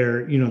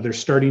 They're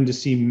starting to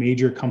see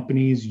major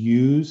companies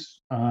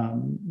use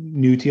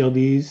new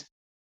TLDs,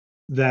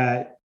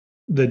 that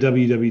the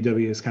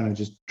www has kind of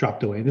just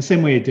dropped away the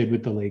same way it did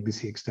with the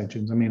legacy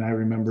extensions. I mean, I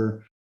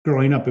remember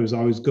growing up, it was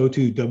always go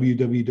to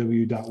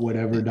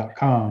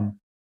www.whatever.com.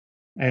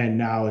 And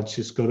now it's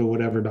just go to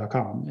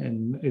whatever.com.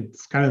 And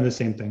it's kind of the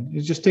same thing.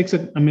 It just takes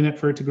a minute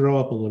for it to grow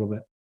up a little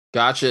bit.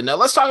 Gotcha. Now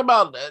let's talk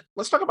about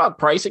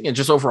pricing and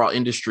just overall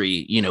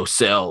industry,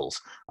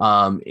 sales,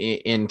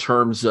 in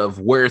terms of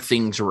where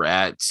things are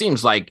at. It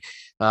seems like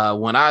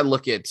when I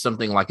look at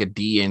something like a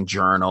DN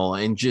Journal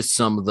and just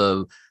some of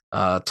the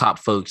top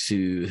folks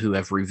who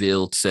have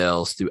revealed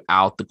sales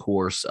throughout the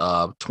course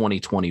of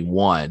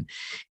 2021,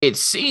 it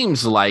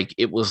seems like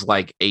it was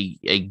like a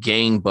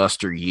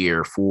gangbuster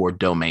year for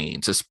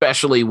domains,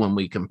 especially when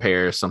we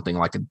compare something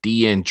like a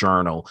DN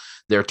Journal,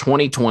 their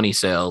 2020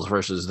 sales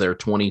versus their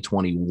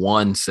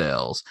 2021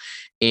 sales.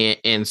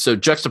 And so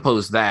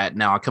juxtapose that.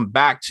 Now I come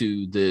back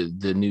to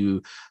the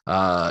new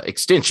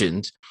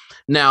extensions.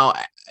 Now,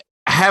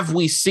 have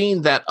we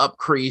seen that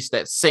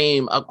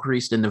same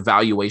increase in the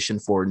valuation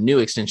for new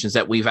extensions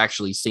that we've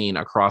actually seen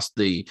across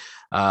the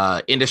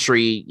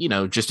industry,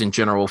 just in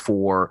general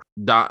for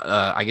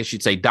I guess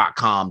you'd say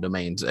 .com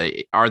domains?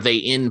 Are they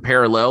in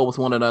parallel with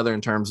one another in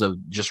terms of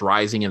just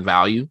rising in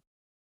value?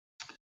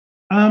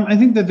 I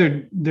think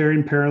that they're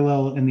in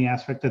parallel in the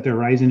aspect that they're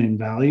rising in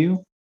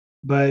value.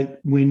 But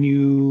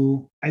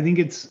I think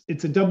it's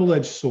a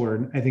double-edged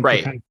sword, I think, to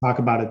Right. kind of talk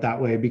about it that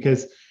way,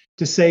 because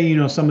to say,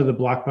 some of the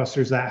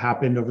blockbusters that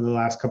happened over the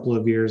last couple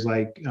of years,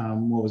 like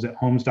what was it,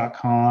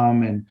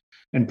 homes.com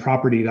and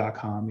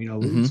property.com,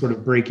 Mm-hmm. sort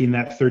of breaking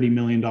that $30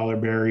 million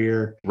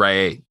barrier,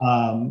 Right.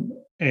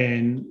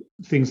 and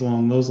things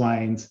along those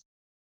lines.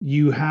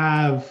 You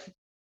have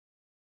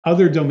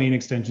other domain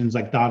extensions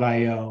like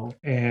 .io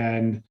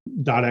and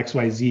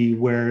 .xyz,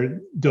 where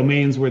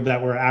domains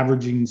that were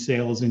averaging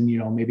sales in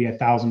maybe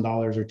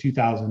 $1,000 or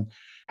 2,000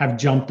 have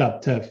jumped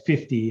up to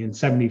 50 and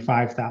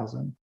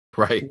 75,000.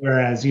 Right.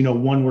 Whereas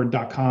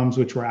oneword.coms,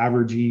 which were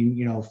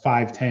averaging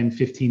 5, 10,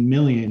 15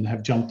 million,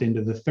 have jumped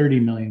into the 30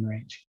 million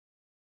range.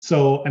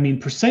 So I mean,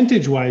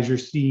 percentage wise, you're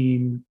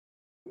seeing,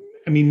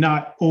 I mean,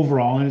 not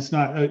overall, and it's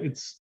not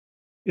it's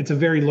a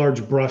very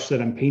large brush that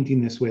I'm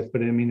painting this with,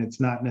 but I mean, it's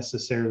not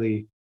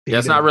necessarily Yeah,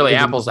 it's not really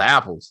apples to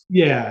apples.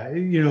 Yeah,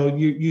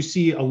 you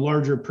see a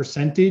larger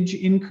percentage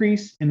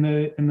increase in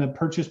the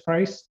purchase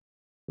price,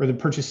 or the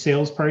purchase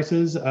sales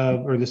prices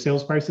or the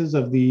sales prices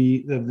of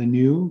the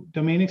new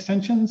domain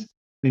extensions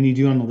than you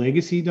do on the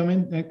legacy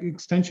domain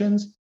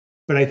extensions.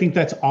 But I think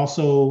that's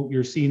also,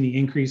 you're seeing the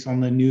increase on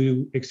the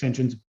new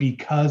extensions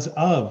because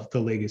of the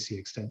legacy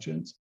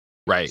extensions.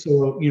 Right.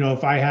 So,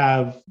 if I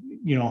have,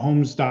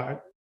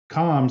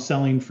 homes.com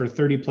selling for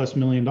 $30+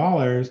 million,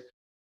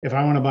 if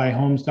I want to buy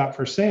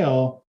homes.for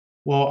sale,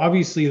 well,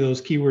 obviously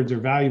those keywords are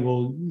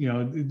valuable.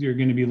 You're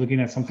going to be looking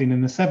at something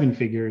in the 7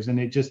 figures, and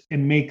it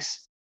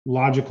makes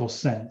logical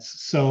sense.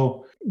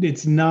 So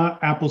it's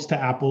not apples to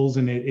apples,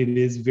 and it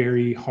is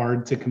very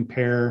hard to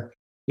compare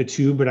the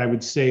two. But I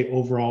would say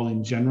overall,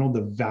 in general,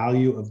 the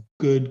value of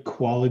good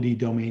quality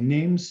domain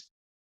names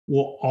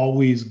will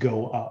always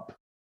go up.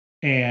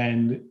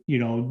 And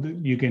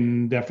you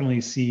can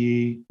definitely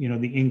see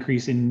the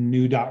increase in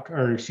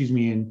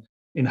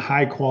in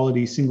high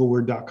quality single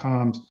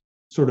word.coms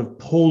sort of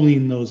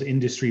pulling those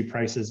industry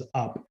prices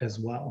up as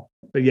well.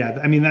 But yeah,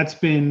 I mean, that's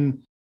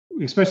been,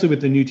 especially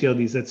with the new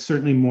TLDs, that's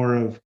certainly more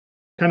of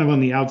kind of on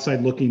the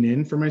outside looking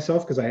in for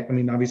myself, because I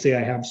mean, obviously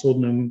I have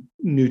sold them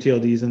new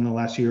TLDs in the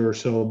last year or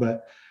so,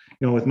 but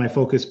with my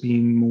focus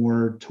being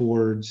more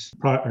towards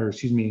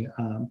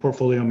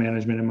portfolio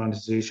management and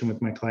monetization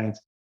with my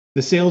clients,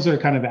 the sales are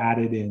kind of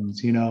added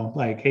ins,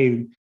 like,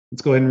 hey,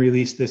 let's go ahead and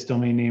release this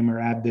domain name or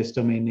add this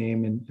domain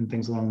name and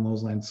things along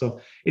those lines.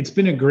 So it's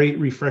been a great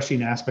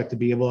refreshing aspect to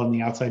be able on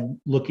the outside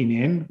looking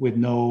in with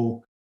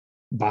no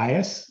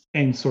bias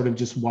and sort of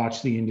just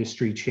watch the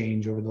industry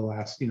change over the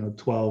last,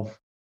 12,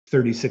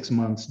 36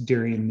 months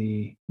during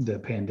the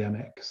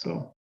pandemic.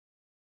 So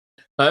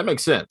that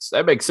makes sense.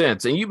 That makes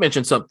sense. And you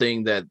mentioned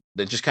something that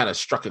just kind of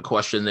struck a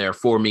question there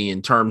for me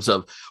in terms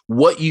of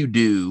what you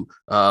do,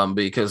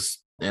 because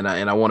and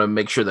I want to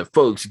make sure that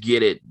folks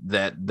get it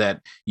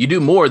that you do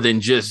more than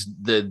just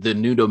the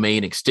new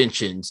domain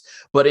extensions,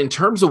 but in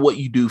terms of what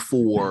you do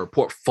for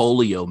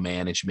portfolio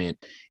management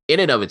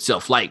in and of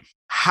itself, like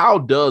how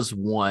does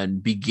one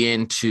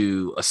begin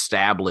to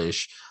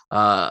establish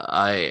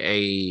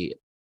a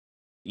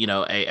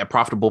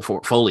profitable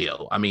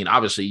portfolio? I mean,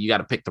 obviously you got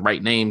to pick the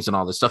right names and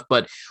all this stuff,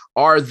 but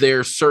are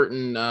there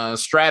certain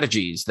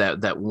strategies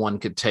that one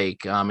could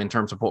take in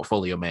terms of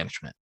portfolio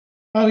management?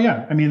 Oh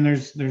yeah, I mean,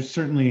 there's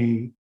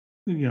certainly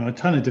a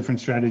ton of different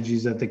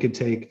strategies that they could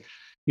take.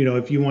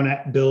 If you want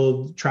to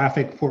build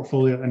traffic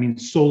portfolio, I mean,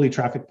 solely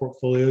traffic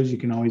portfolios, you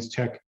can always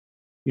check,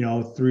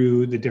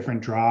 through the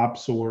different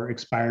drops or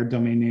expired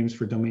domain names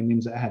for domain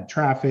names that had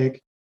traffic,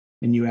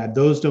 and you add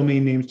those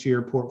domain names to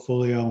your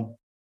portfolio.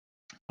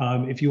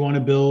 If you want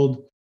to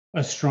build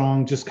a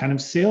strong, just kind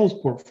of sales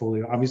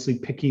portfolio, obviously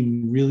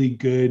picking really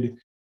good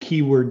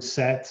keyword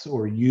sets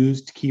or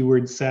used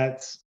keyword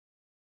sets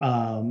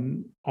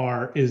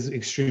is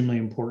extremely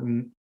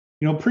important.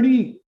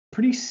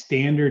 Pretty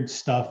standard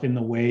stuff in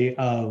the way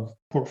of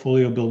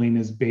portfolio building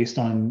is based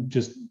on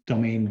just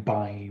domain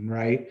buying,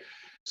 right?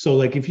 So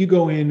like if you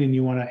go in and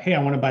you want to, hey,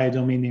 I want to buy a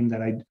domain name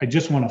that I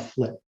just want to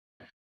flip.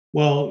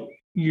 Well,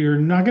 you're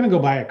not going to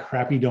go buy a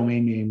crappy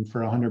domain name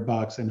for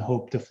 $100 and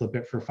hope to flip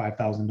it for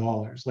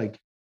 $5,000. Like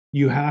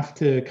you have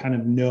to kind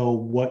of know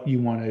what you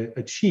want to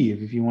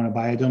achieve. If you want to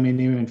buy a domain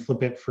name and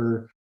flip it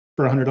for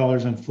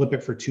 $100 and flip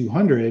it for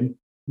 $200,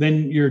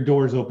 then your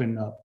doors open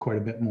up quite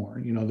a bit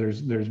more.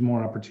 There's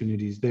more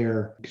opportunities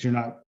there because you're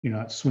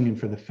not swinging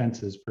for the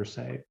fences per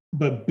se.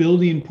 But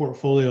building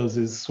portfolios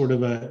is sort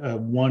of a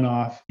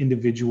one-off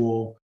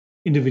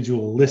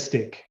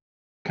individualistic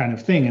kind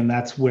of thing, and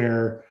that's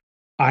where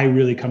I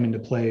really come into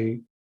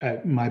play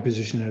at my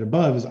position at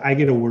Above. Is I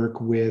get to work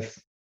with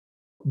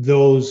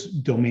those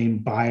domain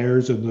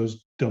buyers or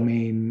those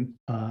domain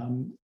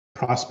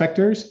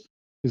prospectors.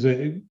 Is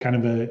a kind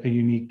of a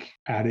unique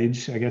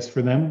adage, I guess,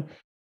 for them.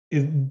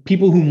 Is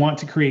people who want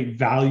to create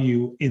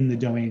value in the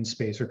domain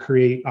space or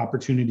create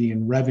opportunity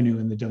and revenue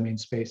in the domain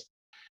space.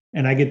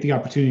 And I get the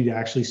opportunity to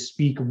actually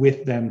speak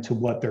with them to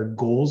what their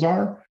goals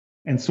are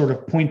and sort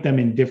of point them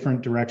in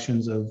different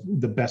directions of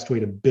the best way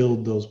to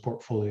build those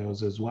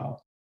portfolios as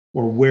well,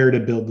 or where to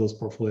build those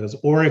portfolios,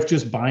 or if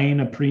just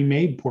buying a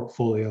pre-made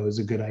portfolio is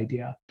a good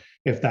idea,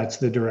 if that's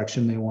the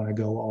direction they want to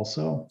go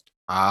also.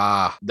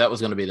 That was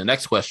going to be the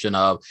next question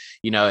of,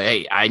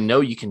 hey, I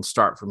know you can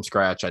start from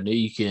scratch. I know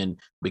you can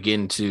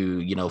begin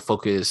to,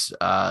 focus,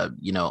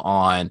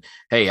 on,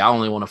 hey, I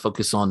only want to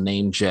focus on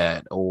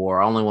Namejet,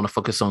 or I only want to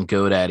focus on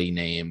GoDaddy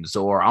names,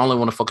 or I only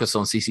want to focus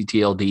on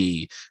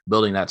CCTLD,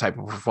 building that type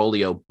of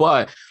portfolio.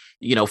 But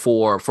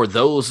for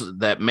those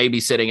that may be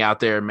sitting out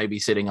there, maybe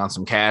sitting on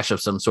some cash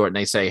of some sort, and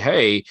they say,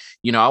 hey,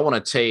 I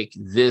want to take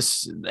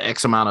this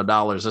X amount of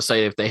dollars, let's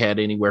say if they had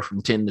anywhere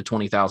from $10,000 to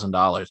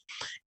 $20,000,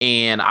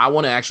 and I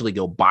want to actually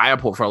go buy a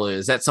portfolio.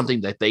 Is that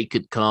something that they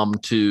could come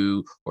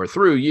to or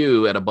through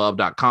you at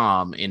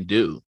above.com and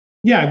do?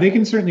 Yeah, they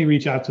can certainly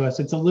reach out to us.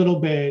 It's a little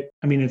bit,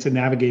 it's a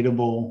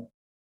navigatable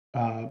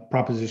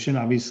proposition.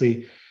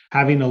 Obviously,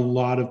 having a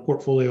lot of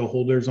portfolio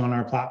holders on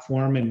our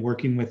platform and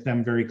working with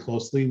them very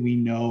closely, we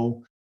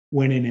know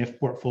when and if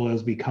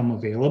portfolios become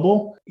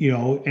available,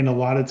 and a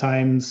lot of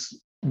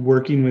times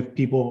working with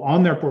people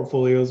on their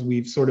portfolios,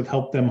 we've sort of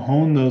helped them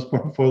hone those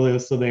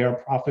portfolios so they are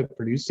profit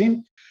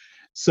producing.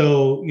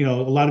 So,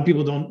 a lot of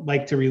people don't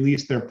like to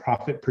release their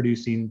profit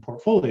producing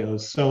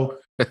portfolios. So,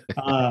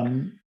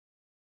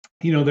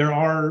 there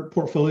are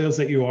portfolios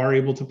that you are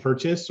able to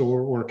purchase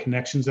or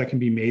connections that can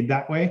be made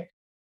that way.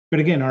 But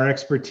again, our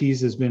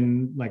expertise has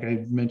been, like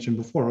I've mentioned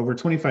before, over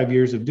 25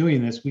 years of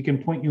doing this, we can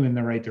point you in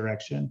the right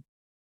direction.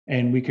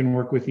 And we can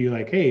work with you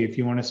like, hey, if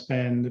you want to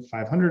spend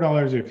 $500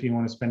 or if you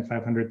want to spend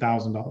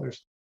 $500,000,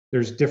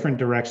 there's different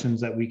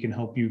directions that we can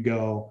help you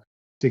go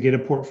to get a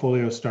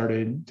portfolio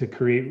started, to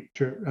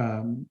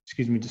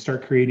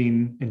start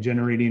creating and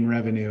generating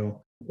revenue,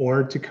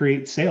 or to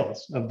create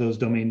sales of those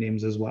domain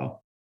names as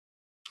well.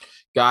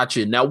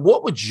 Gotcha. Now,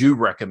 what would you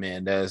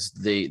recommend as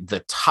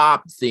the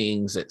top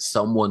things that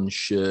someone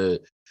should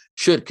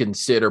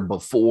consider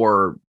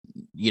before,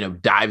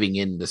 diving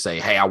in to say,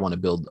 hey, I want to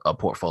build a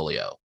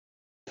portfolio?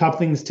 Top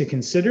things to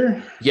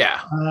consider? Yeah.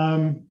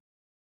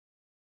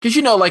 Because,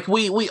 like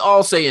we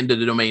all say into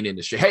the domain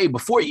industry, hey,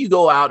 before you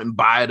go out and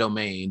buy a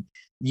domain,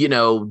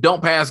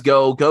 don't pass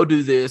go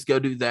do this, go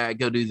do that,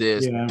 go do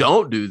this. Yeah.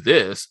 Don't do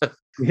this.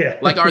 Yeah.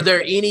 Like, are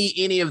there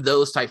any of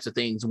those types of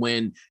things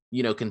when,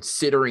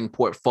 considering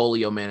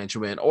portfolio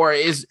management, or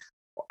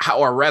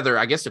rather,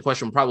 I guess the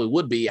question probably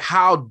would be,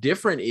 how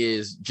different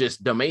is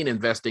just domain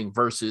investing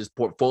versus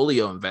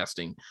portfolio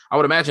investing? I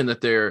would imagine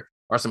that there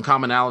are some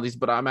commonalities,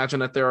 but I imagine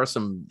that there are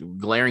some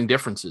glaring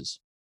differences.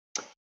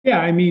 Yeah,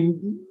 I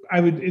mean,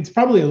 it's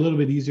probably a little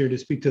bit easier to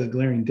speak to the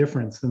glaring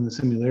difference than the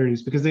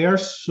similarities because they are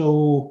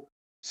so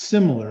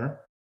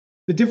similar.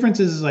 The difference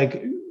is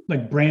like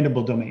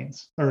brandable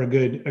domains are a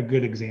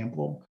good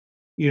example.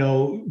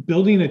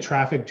 Building a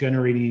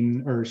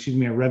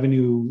a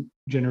revenue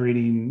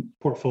generating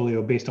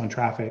portfolio based on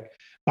traffic,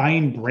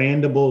 buying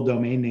brandable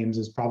domain names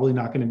is probably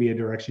not going to be a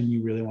direction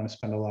you really want to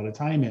spend a lot of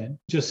time in,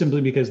 just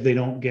simply because they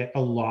don't get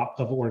a lot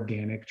of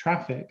organic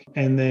traffic.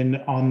 And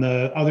then on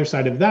the other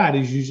side of that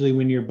is usually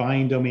when you're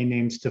buying domain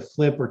names to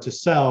flip or to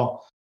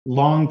sell,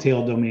 long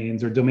tail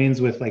domains or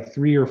domains with like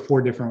 3 or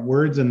 4 different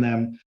words in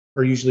them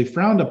are usually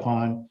frowned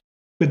upon.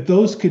 But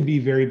those could be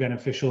very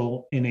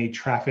beneficial in a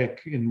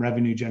traffic and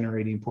revenue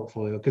generating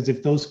portfolio. Because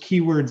if those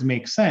keywords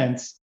make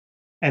sense,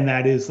 and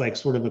that is like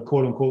sort of a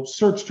quote unquote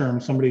search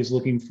term, somebody's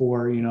looking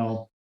for,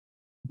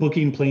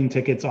 booking plane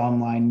tickets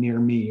online near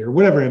me or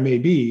whatever it may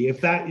be.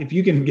 If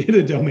you can get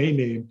a domain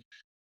name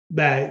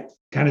that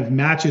kind of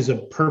matches a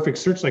perfect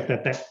search like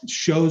that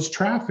shows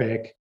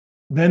traffic,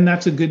 then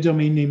that's a good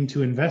domain name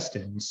to invest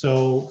in.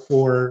 So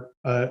for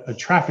a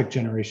traffic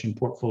generation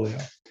portfolio.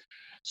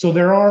 So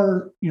there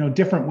are,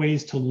 different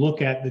ways to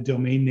look at the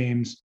domain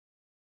names,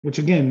 which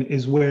again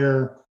is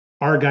where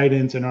our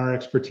guidance and our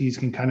expertise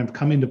can kind of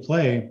come into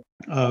play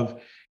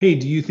of, hey,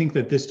 do you think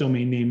that this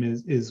domain name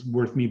is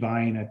worth me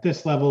buying at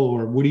this level?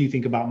 Or what do you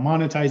think about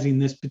monetizing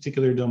this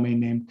particular domain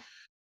name?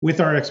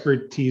 With our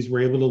expertise,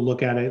 we're able to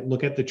look at it,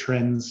 look at the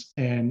trends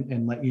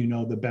and let you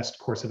know the best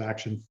course of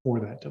action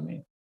for that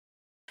domain.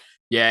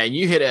 Yeah, and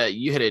you hit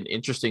an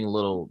interesting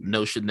little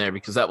notion there,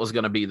 because that was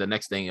going to be the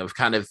next thing of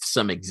kind of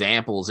some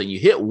examples, and you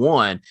hit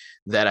one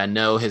that I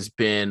know has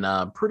been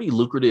pretty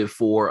lucrative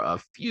for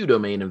a few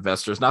domain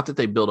investors. Not that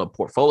they build a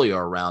portfolio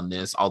around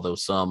this, although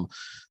some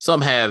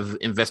have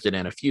invested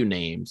in a few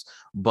names,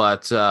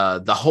 but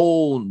the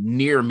whole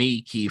near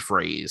me key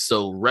phrase.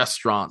 So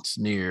restaurants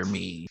near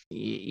me,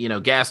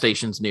 gas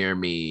stations near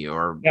me,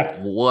 or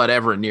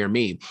whatever near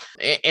me.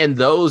 And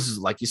those,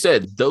 like you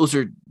said, those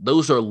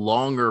are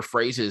longer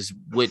phrases,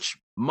 which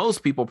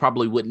most people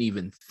probably wouldn't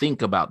even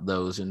think about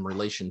those in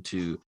relation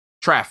to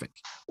traffic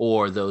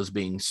or those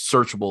being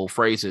searchable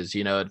phrases.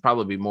 It'd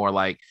probably be more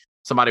like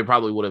somebody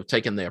probably would have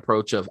taken the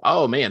approach of,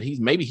 oh man,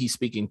 he's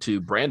speaking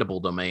to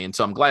brandable domain.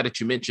 So I'm glad that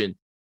you mentioned,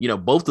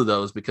 both of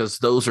those, because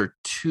those are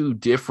two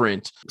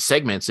different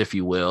segments, if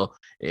you will,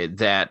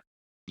 that,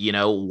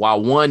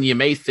 while one you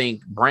may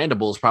think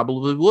brandables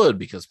probably would,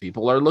 because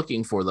people are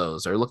looking for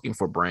those, they're looking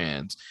for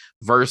brands,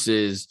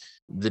 versus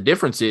the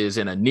difference is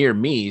in a near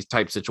me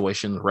type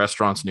situation,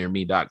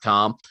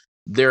 restaurantsnearme.com,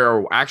 there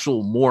are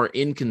actual more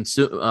end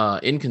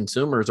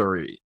consumers, or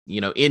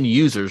end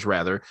users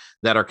rather,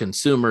 that are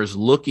consumers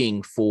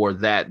looking for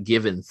that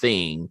given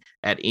thing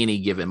at any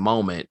given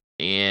moment,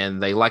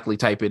 and they likely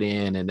type it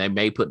in, and they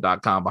may put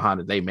 .com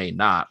behind it, they may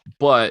not,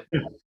 but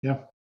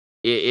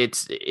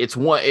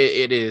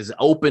it is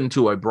open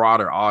to a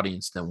broader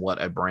audience than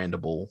what a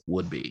brandable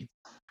would be.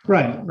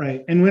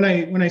 Right. And when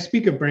I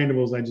speak of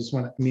brandables,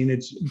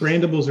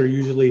 brandables are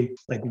usually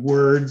like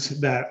words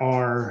that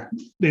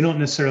they don't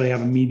necessarily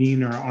have a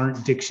meaning or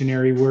aren't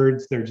dictionary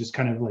words. They're just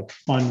kind of like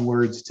fun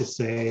words to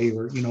say,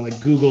 or, like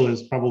Google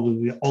is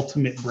probably the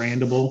ultimate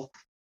brandable.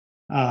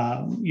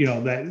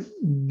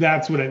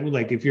 That's what I would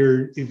like. If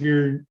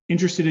you're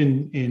interested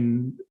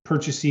in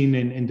purchasing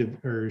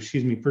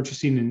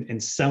purchasing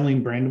and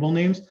selling brandable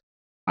names,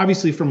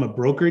 obviously from a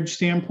brokerage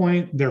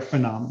standpoint, they're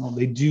phenomenal.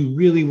 They do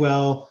really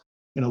well.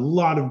 And a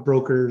lot of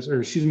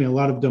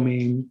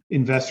domain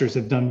investors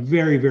have done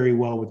very, very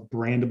well with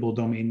brandable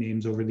domain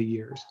names over the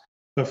years.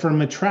 But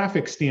from a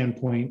traffic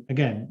standpoint,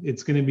 again,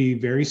 it's going to be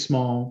very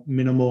small,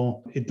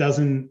 minimal. It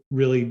doesn't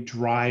really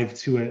drive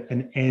to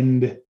an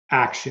end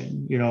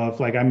action.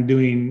 If like I'm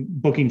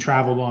booking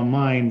travel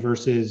online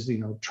versus,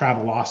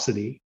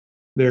 Travelocity,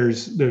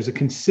 there's a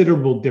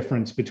considerable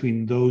difference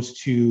between those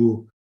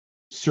two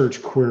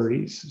search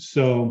queries.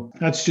 So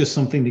that's just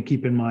something to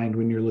keep in mind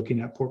when you're looking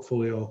at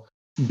portfolio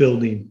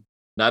building.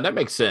 Now that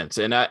makes sense.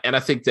 And I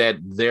think that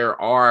there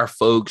are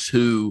folks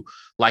who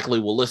likely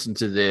will listen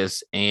to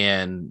this,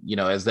 and,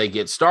 as they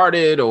get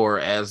started, or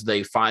as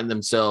they find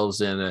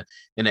themselves in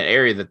an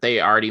area that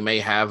they already may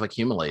have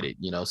accumulated,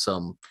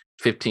 some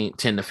 10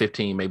 to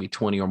 15, maybe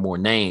 20 or more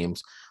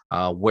names,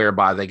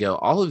 whereby they go,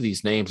 all of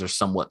these names are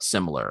somewhat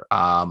similar.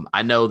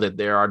 I know that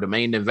there are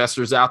domain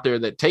investors out there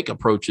that take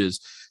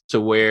approaches to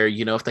where,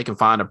 if they can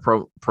find a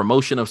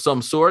promotion of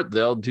some sort,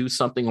 they'll do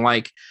something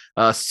like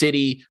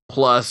city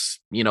plus,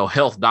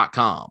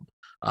 health.com,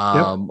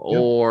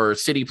 or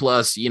city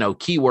plus,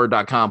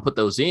 keyword.com, put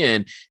those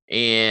in,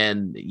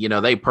 and,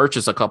 they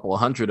purchase a couple of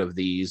hundred of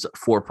these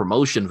for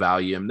promotion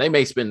value, and they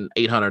may spend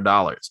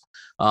 $800.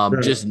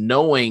 Just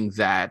knowing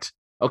that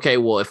okay,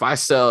 well, if I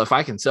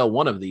can sell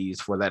one of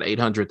these for that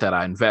 800 that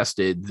I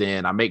invested,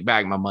 then I make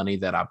back my money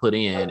that I put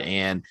in,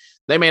 and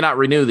they may not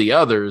renew the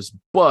others,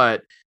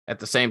 but at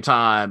the same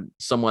time,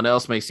 someone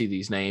else may see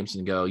these names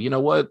and go, you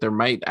know what, there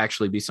might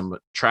actually be some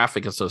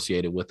traffic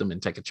associated with them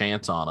and take a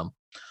chance on them.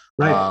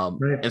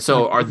 Right. And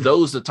so are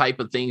those the type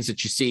of things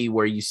that you see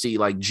where you see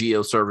like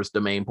geo service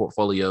domain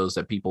portfolios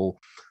that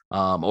people,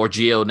 or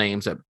geo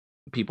names that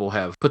people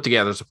have put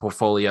together as a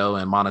portfolio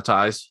and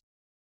monetize?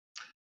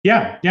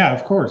 Yeah,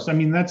 of course. I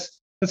mean,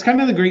 that's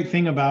kind of the great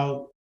thing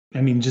about,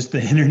 I mean, just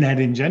the internet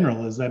in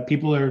general, is that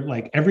people are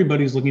like,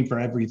 everybody's looking for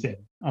everything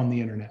on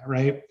the internet,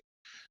 right?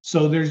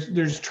 So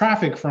there's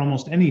traffic for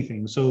almost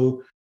anything.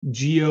 So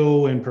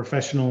geo and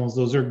professionals,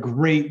 those are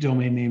great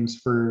domain names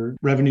for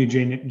revenue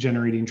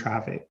generating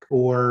traffic.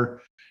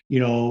 Or, you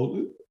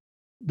know,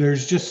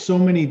 there's just so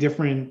many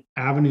different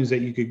avenues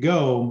that you could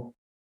go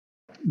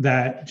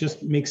that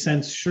just make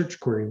sense search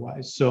query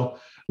wise. So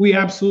we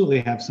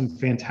absolutely have some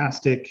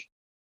fantastic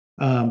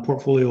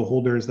portfolio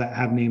holders that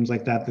have names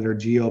like that are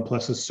geo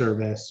plus a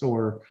service,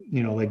 or,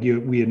 you know, like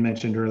we had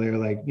mentioned earlier,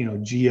 like, you know,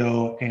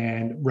 geo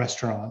and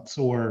restaurants,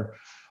 or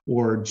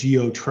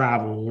geo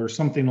travel, or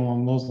something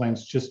along those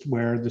lines, just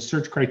where the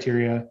search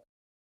criteria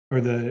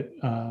or the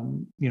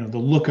you know, the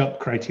lookup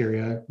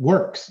criteria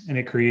works, and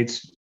it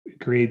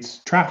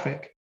creates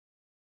traffic.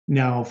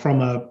 Now,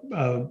 from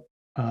a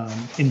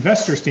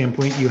investor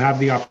standpoint, you have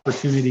the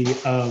opportunity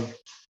of,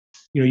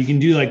 you know, you can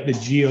do like the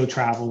geo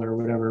travel or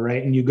whatever,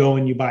 right? And you go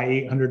and you buy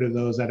 800 of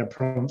those at a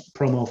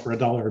promo for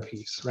 $1 a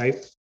piece,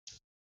 right?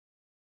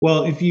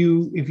 Well, if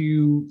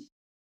you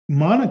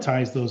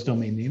monetize those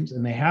domain names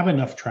and they have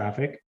enough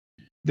traffic,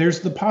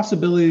 there's the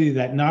possibility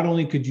that not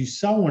only could you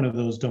sell one of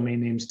those domain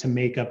names to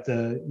make up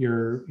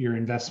your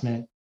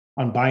investment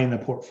on buying the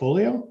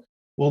portfolio,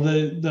 well,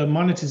 the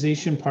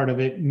monetization part of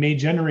it may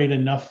generate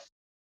enough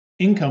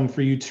income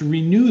for you to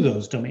renew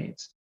those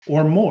domains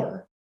or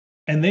more.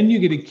 And then you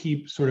get to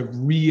keep sort of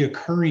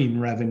reoccurring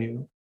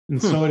revenue.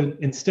 And so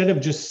instead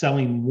of just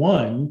selling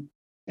one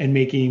and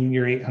making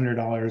your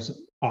 $800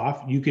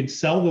 off, you could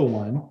sell the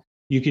one,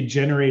 you could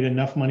generate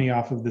enough money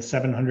off of the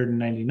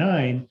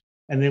 799.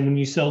 And then when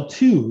you sell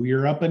two,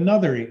 you're up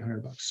another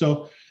 $800.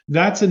 So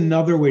that's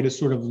another way to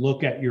sort of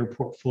look at your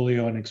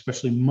portfolio, and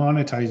especially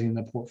monetizing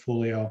the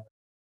portfolio,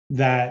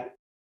 that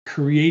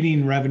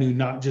creating revenue,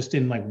 not just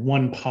in like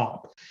one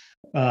pop,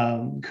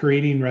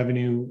 creating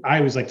revenue. I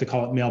always like to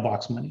call it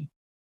mailbox money,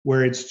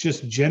 where it's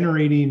just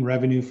generating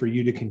revenue for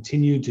you to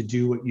continue to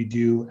do what you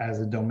do as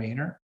a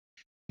domainer.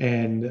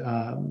 And,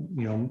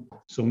 you know,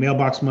 so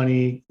mailbox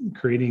money,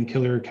 creating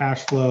killer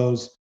cash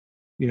flows,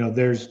 you know,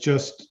 there's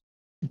just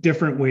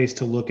different ways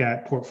to look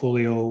at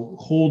portfolio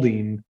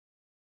holding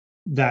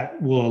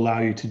that will allow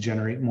you to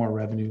generate more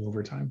revenue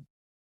over time.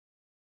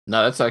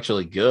 No, that's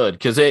actually good,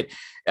 because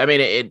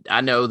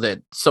I know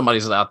that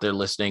somebody's out there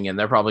listening and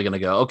they're probably going to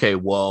go, okay,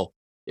 well,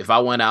 if I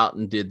went out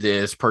and did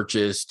this,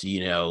 purchased,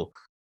 you know,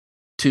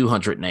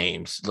 200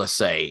 names, let's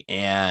say,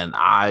 and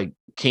I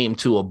came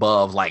to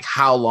above, like,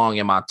 how long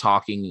am I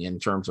talking in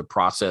terms of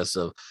process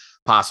of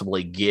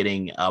possibly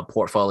getting a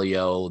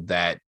portfolio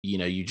that, you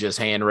know, you just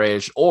hand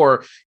raised,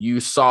 or you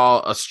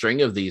saw a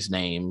string of these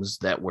names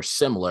that were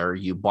similar,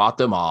 you bought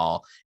them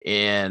all,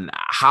 and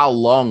how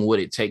long would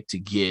it take to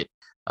get,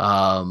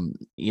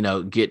 you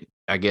know, get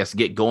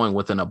going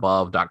with an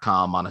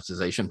above.com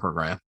monetization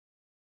program?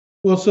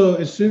 Well, so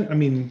as soon, I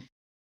mean,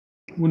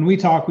 when we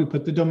talk, we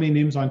put the domain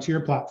names onto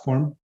your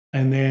platform,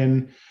 and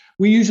then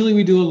we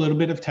do a little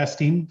bit of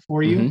testing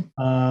for you.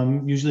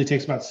 Usually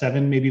takes about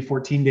 7, maybe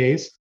 14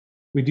 days.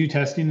 We do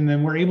testing, and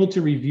then we're able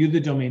to review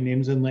the domain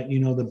names and let you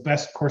know the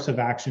best course of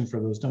action for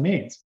those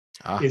domains.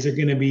 Is it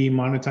going to be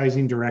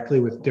monetizing directly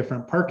with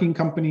different parking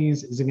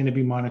companies? Is it going to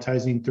be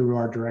monetizing through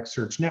our direct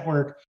search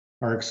network,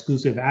 our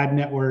exclusive ad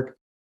network?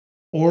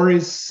 Or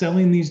is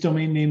selling these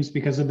domain names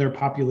because of their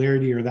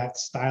popularity, or that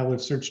style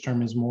of search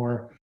term is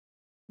more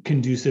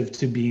conducive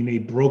to being a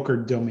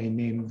brokered domain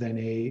name than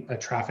a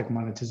traffic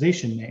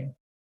monetization name?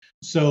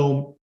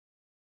 So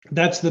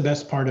that's the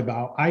best part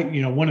about,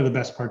 one of the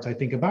best parts I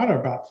think about our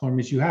platform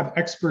is you have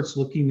experts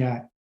looking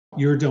at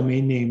your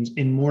domain names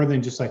in more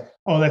than just like,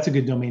 oh, that's a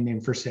good domain name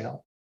for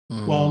sale.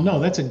 Well, no,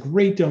 that's a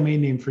great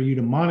domain name for you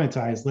to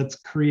monetize. Let's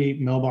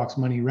create mailbox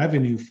money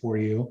revenue for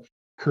you,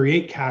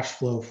 create cash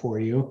flow for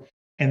you.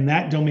 And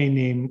that domain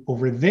name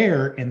over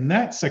there in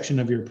that section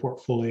of your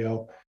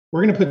portfolio,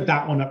 we're going to put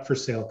that one up for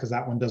sale because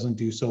that one doesn't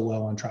do so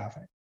well on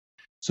traffic.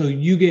 So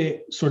you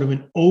get sort of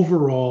an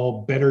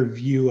overall better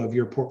view of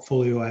your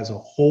portfolio as a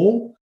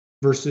whole,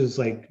 versus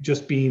like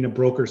just being a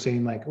broker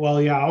saying like, well,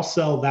 yeah, I'll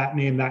sell that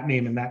name, and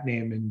that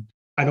name, and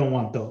I don't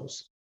want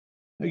those.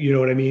 You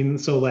know what I mean?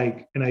 So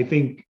like, and I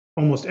think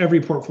almost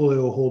every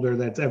portfolio holder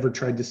that's ever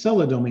tried to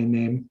sell a domain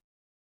name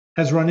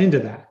has run into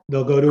that.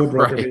 They'll go to a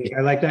broker, right,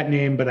 I like that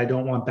name, but I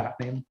don't want that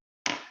name.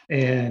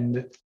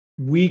 And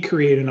we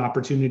create an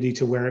opportunity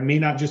to where it may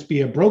not just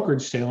be a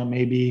brokerage sale, it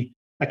may be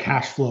a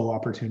cash flow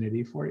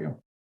opportunity for you.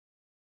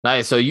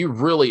 Nice. So you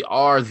really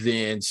are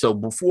then. So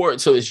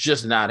it's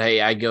just not, hey,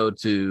 I go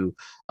to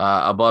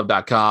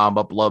above.com,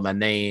 upload my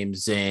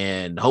names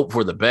and hope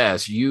for the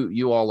best.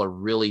 You all are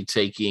really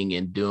taking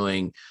and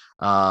doing,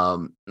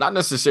 not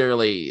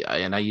necessarily,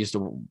 and I used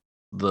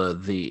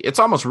the it's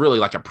almost really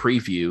like a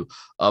preview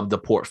of the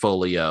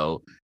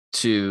portfolio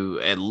to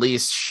at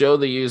least show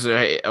the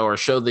user or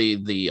show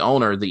the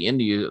owner,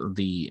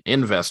 the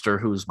investor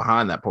who's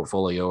behind that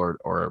portfolio,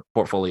 or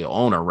portfolio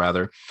owner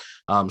rather,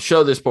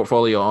 show this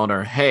portfolio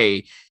owner,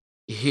 hey,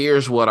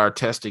 here's what our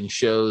testing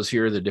shows.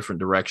 Here are the different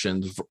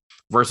directions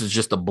versus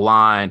just a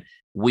blind.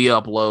 We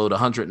upload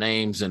 100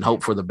 names and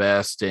hope for the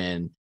best.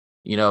 And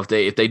if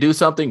they do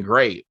something,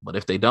 great, but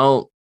if they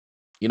don't,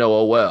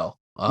 oh well.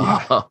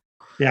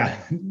 Yeah,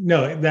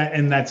 no,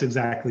 that's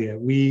exactly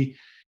it. We,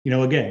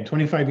 again,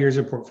 25 years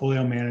of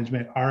portfolio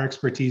management, our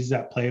expertise is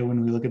at play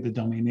when we look at the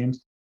domain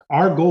names.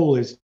 Our goal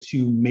is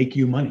to make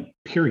you money,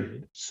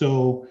 period.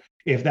 So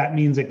if that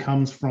means it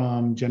comes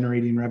from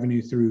generating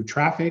revenue through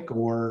traffic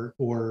or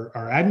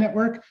our ad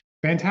network,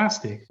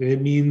 fantastic.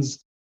 It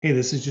means, hey,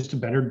 this is just a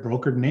better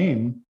brokered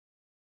name.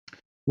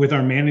 With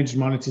our managed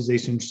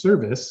monetization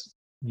service,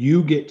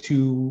 you get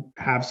to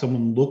have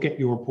someone look at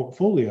your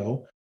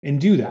portfolio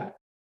and do that.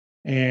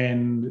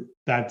 And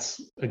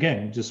that's,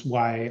 again, just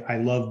why I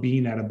love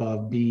being at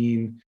Above,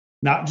 being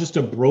not just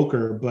a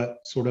broker, but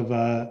sort of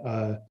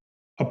a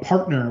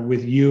partner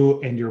with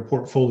you and your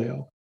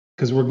portfolio,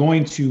 because we're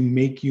going to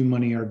make you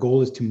money. Our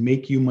goal is to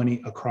make you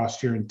money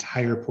across your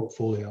entire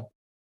portfolio,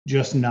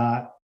 just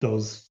not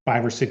those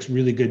 5 or 6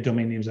 really good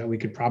domain names that we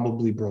could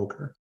probably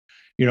broker.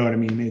 You know what I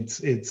mean?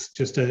 It's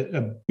just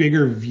a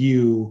bigger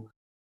view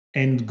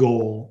end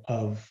goal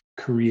of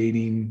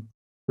creating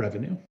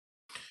revenue.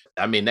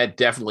 I mean, that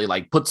definitely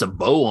like puts a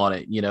bow on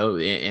it,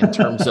 in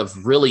terms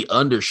of really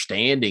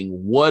understanding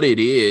what it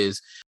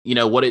is,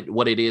 what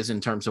it is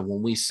in terms of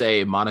when we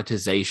say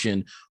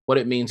monetization, what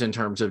it means in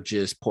terms of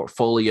just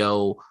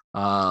portfolio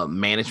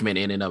management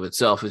in and of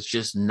itself. It's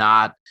just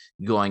not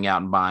going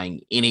out and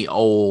buying any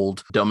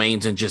old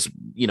domains and just,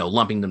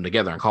 lumping them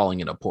together and calling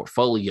it a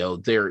portfolio.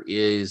 There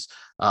is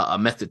a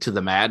method to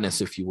the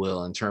madness, if you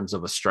will, in terms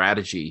of a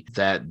strategy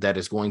that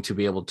is going to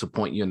be able to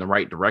point you in the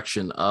right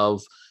direction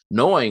of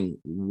knowing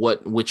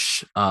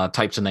which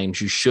types of names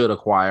you should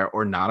acquire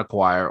or not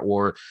acquire,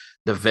 or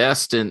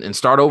divest and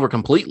start over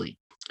completely.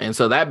 And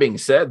so that being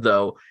said,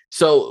 though,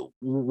 so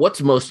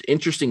what's most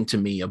interesting to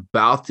me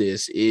about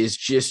this is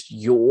just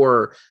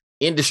your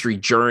industry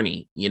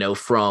journey,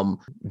 from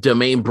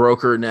domain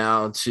broker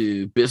now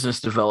to business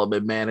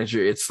development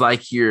manager. It's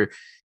like you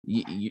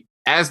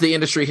as the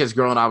industry has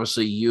grown,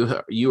 obviously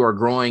you are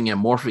growing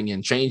and morphing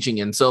and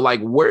changing. And so, like,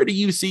 where do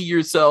you see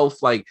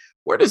yourself? Like,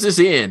 where does this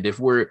end? If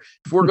we're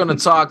going to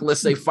talk,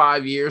 let's say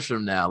 5 years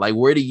from now, like,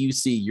 where do you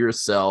see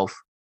yourself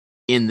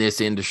in this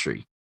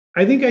industry?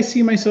 I think I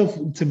see myself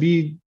to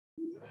be,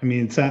 I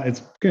mean,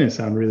 it's going to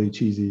sound really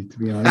cheesy, to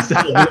be honest.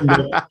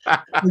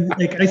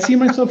 Like, I see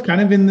myself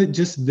kind of in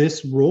just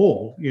this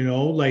role,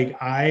 like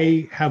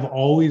I have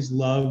always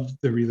loved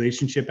the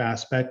relationship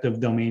aspect of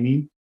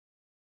domaining.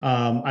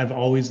 I've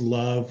always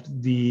loved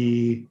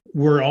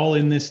we're all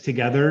in this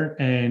together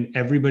and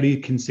everybody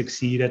can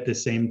succeed at the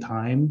same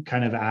time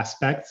kind of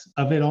aspects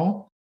of it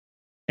all.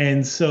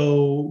 And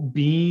so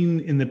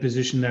being in the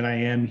position that I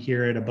am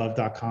here at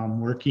above.com,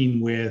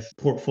 working with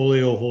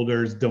portfolio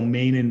holders,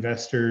 domain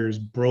investors,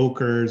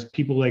 brokers,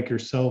 people like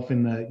yourself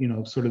in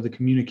the, sort of the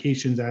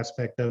communications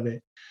aspect of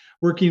it,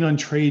 working on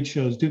trade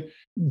shows,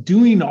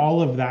 doing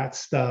all of that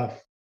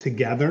stuff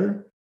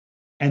together.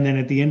 And then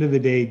at the end of the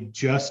day,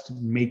 just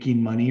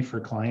making money for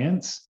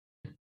clients,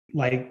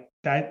 like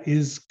that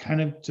is kind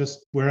of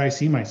just where I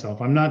see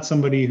myself. I'm not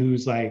somebody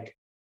who's like,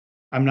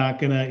 I'm not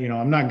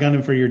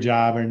gunning for your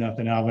job or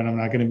nothing, Alvin. I'm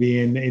not going to be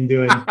in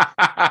doing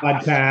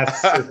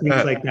podcasts or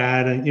things like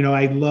that. And,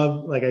 I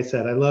love, like I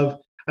said, I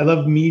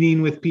love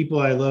meeting with people.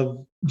 I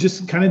love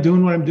just kind of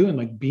doing what I'm doing,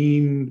 like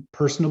being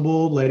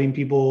personable, letting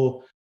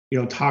people,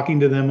 talking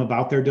to them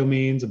about their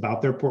domains,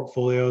 about their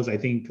portfolios. I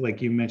think,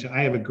 like you mentioned,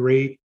 I have a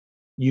great,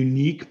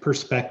 unique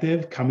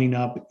perspective coming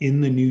up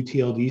in the new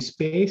TLD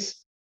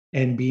space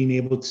and being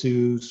able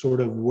to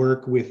sort of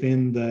work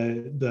within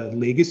the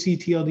legacy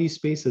TLD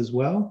space as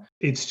well.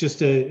 It's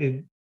just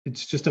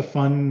it's just a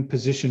fun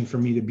position for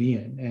me to be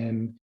in,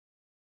 and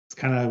it's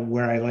kind of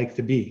where I like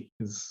to be.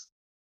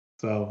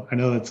 So I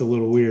know that's a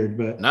little weird,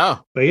 but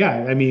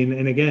yeah, I mean,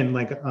 and again,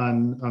 like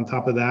on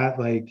top of that,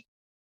 like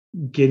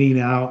getting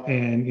out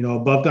and,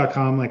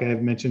 above.com, like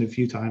I've mentioned a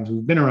few times,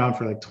 we've been around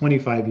for like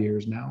 25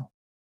 years now.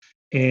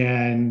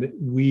 And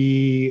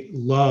we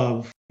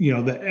love,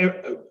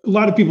 a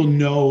lot of people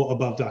know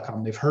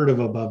above.com. They've heard of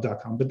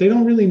above.com, but they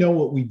don't really know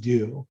what we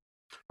do.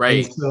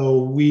 Right. And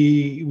so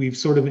we've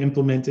sort of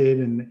implemented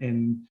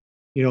and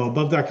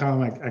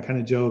above.com, I kind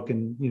of joke,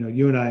 and,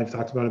 you and I have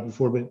talked about it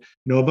before, but,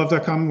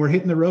 above.com, we're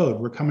hitting the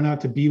road. We're coming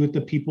out to be with the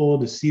people,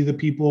 to see the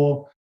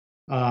people,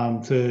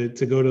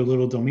 to go to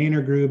little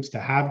domainer groups, to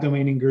have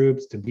domaining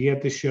groups, to be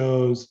at the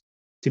shows,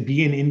 to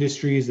be in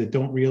industries that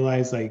don't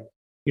realize, like,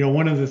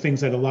 one of the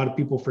things that a lot of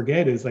people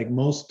forget is, like,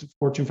 most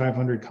Fortune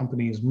 500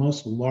 companies,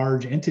 most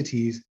large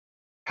entities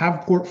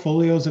have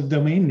portfolios of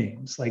domain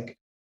names, like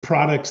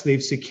products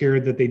they've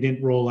secured that they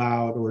didn't roll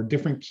out, or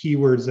different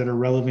keywords that are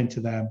relevant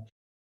to them.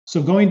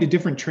 So going to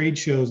different trade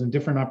shows and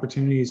different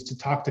opportunities to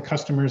talk to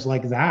customers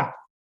like that,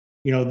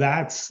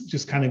 that's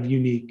just kind of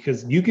unique,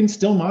 because you can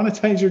still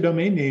monetize your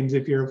domain names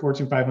if you're a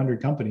Fortune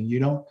 500 company. You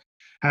don't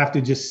have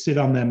to just sit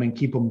on them and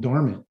keep them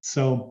dormant.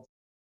 So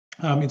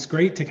it's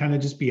great to kind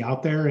of just be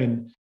out there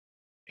and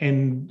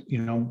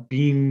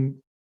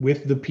being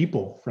with the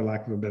people, for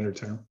lack of a better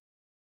term.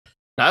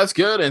 That's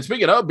good. And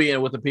speaking of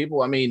being with the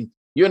people, I mean,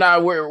 you and I,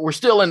 we're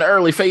still in the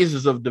early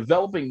phases of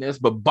developing this,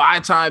 but by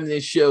the time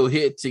this show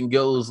hits and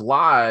goes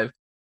live,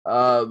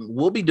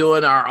 we'll be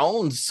doing our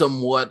own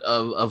somewhat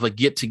of a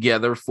get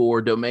together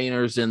for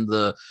domainers in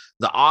the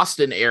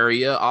Austin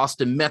area,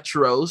 Austin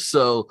Metro.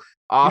 So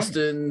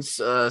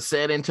Austin's,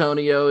 San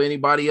Antonio,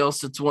 anybody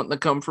else that's wanting to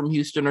come from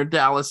Houston or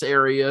Dallas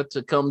area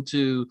to come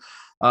to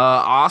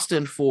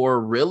Austin for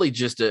really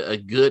just a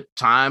good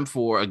time,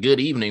 for a good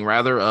evening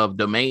rather, of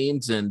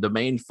domains and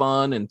domain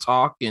fun and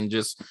talk and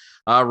just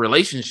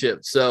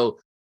relationships. So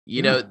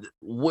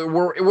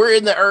we're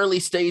in the early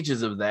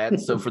stages of that.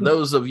 So for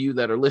those of you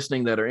that are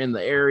listening that are in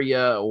the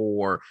area,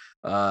 or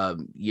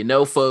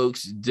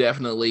folks,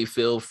 definitely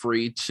feel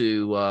free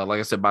to like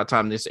I said, by the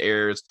time this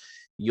airs,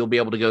 you'll be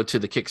able to go to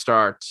the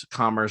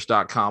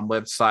kickstartcommerce.com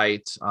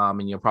website,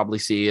 and you'll probably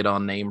see it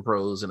on Name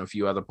Pros and a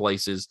few other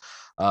places,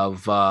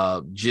 of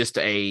just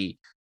a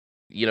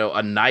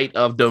night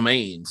of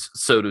domains,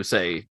 so to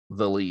say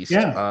the least,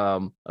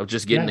 of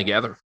just getting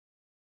together.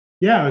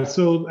 Yeah.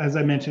 So as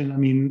I mentioned, I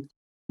mean,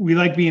 we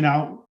like being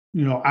out.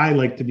 I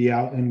like to be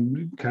out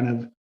and kind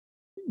of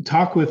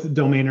talk with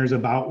domainers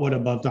about what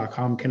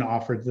above.com can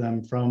offer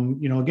them,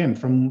 from, again,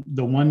 from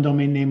the one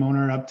domain name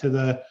owner up to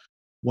the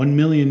 1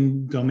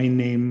 million domain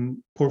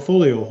name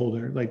portfolio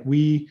holder. Like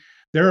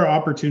there are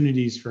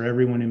opportunities for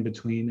everyone in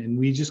between. And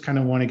we just kind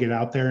of want to get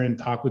out there and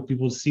talk with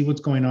people to see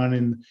what's going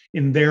on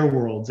in their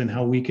worlds, and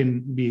how we can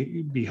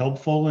be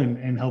helpful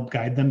and help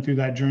guide them through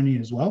that journey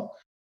as well.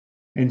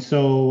 And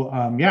so,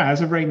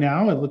 as of right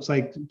now, it looks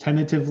like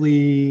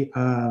tentatively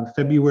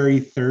February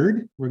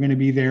 3rd, we're going to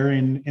be there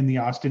in the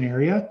Austin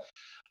area.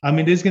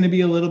 It is going to be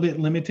a little bit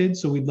limited,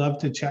 so we'd love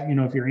to chat.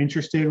 If you're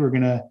interested, we're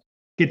going to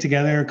get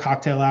together,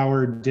 cocktail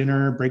hour,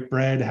 dinner, break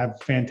bread, have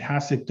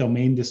fantastic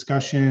domain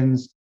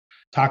discussions,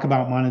 talk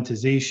about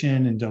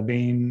monetization and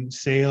domain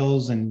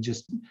sales, and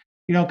just,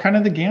 kind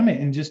of the gamut,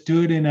 and just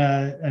do it in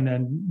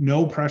a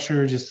no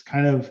pressure, just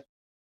kind of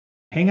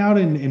hang out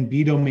and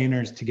be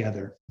domainers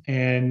together.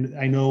 And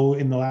I know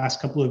in the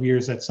last couple of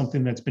years, that's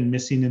something that's been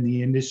missing in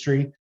the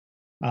industry.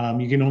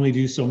 You can only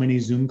do so many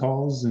Zoom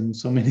calls and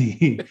so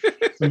many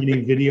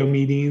video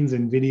meetings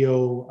and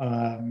video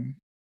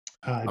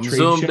I'm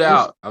zoomed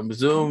out. I'm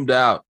zoomed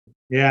out.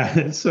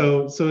 Yeah.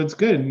 So it's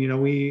good.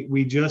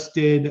 We just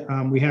did,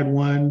 we had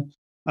one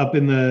up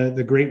in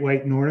the Great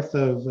White North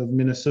of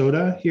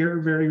Minnesota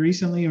here very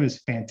recently. It was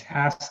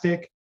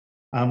fantastic.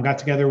 Got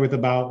together with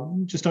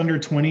about just under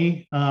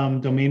 20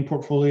 domain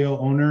portfolio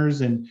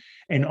owners and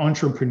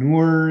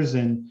entrepreneurs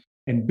and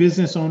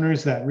business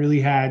owners that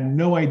really had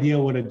no idea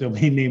what a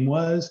domain name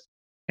was.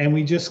 And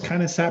we just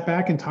kind of sat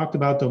back and talked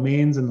about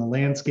domains and the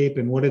landscape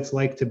and what it's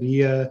like to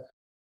be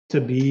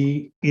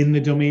in the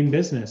domain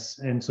business.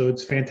 And so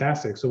it's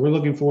fantastic. So we're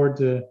looking forward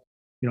to,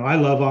 I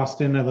love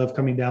Austin. I love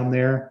coming down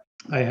there.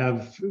 I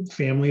have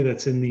family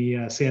that's in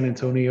the San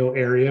Antonio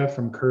area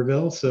from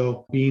Kerrville.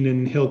 So being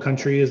in Hill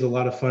Country is a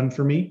lot of fun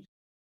for me.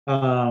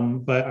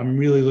 But I'm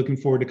really looking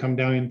forward to come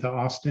down into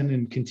Austin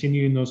and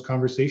continuing those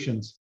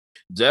conversations.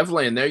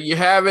 Definitely. And there you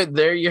have it.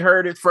 There you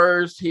heard it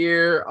first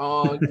here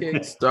on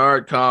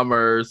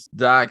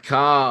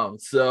kickstartcommerce.com.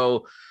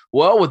 So,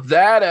 well, with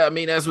that,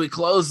 as we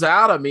close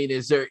out,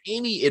 is there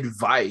any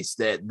advice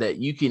that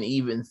you can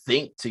even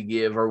think to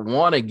give or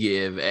want to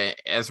give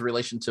as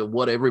relation to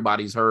what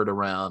everybody's heard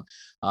around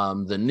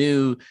the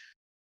new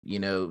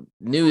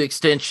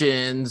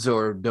extensions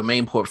or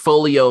domain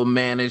portfolio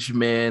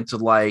management?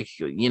 Like,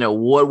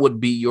 what would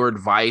be your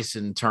advice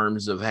in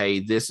terms of, hey,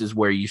 this is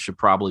where you should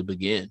probably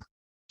begin?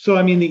 So,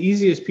 the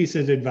easiest piece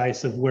of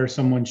advice of where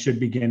someone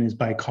should begin is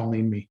by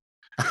calling me.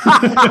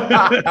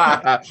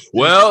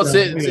 Well,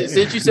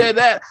 since you said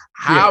that,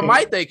 how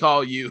might they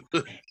call you?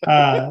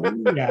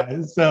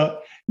 So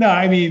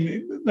no,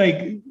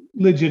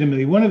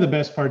 legitimately, one of the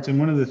best parts and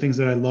one of the things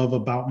that I love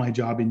about my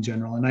job in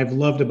general, and I've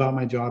loved about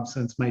my job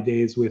since my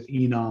days with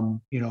Enom,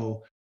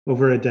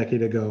 over a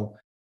decade ago,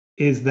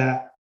 is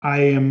that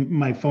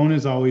my phone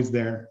is always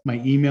there,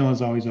 my email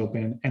is always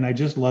open, and I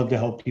just love to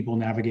help people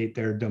navigate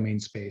their domain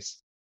space,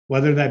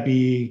 whether that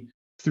be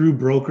through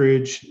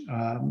brokerage,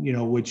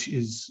 which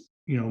is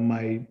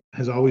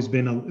has always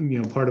been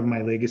a part of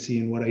my legacy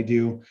and what I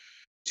do,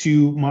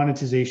 to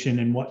monetization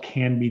and what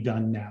can be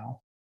done now.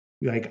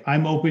 Like,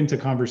 I'm open to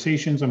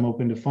conversations, I'm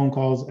open to phone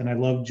calls, and I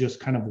love just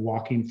kind of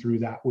walking through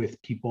that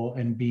with people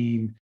and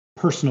being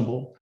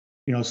personable.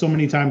 So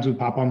many times we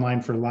pop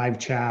online for live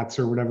chats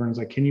or whatever, and it's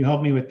like, can you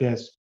help me with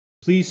this?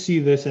 Please see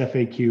this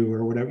FAQ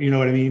or whatever, you know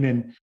what I mean?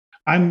 And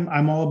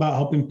I'm all about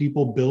helping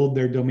people build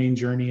their domain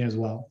journey as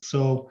well.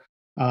 So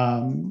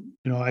I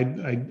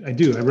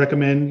do. I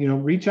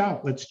recommend, reach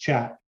out. Let's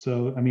chat.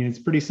 So, I mean, it's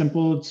pretty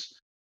simple. It's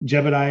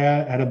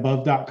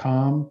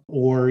Jebediah@above.com,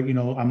 or,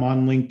 I'm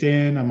on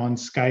LinkedIn. I'm on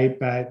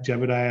Skype at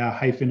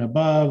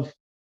Jebediah-above.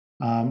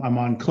 I'm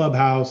on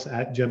Clubhouse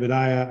at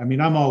Jebediah. I mean,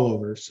 I'm all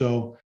over.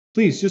 So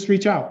please just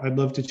reach out. I'd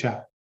love to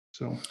chat.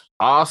 So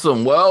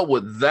awesome. Well,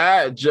 with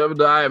that,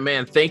 Jebediah,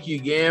 man, thank you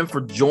again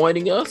for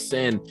joining us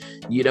and,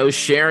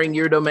 sharing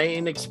your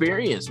domain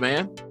experience,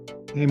 man.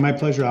 Hey, my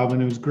pleasure,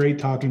 Alvin. It was great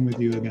talking with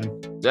you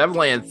again.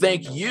 Definitely. And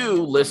thank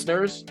you,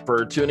 listeners,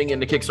 for tuning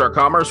into Kickstart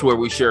Commerce, where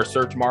we share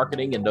search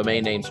marketing and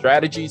domain name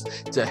strategies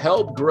to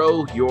help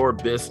grow your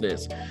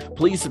business.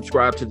 Please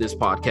subscribe to this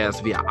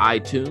podcast via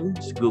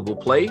iTunes, Google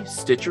Play,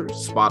 Stitcher,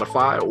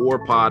 Spotify,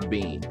 or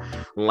Podbean.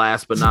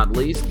 Last but not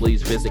least,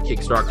 please visit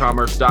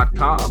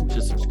kickstartcommerce.com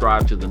to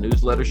subscribe to the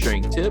newsletter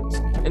sharing tips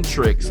and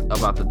tricks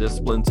about the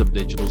disciplines of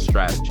digital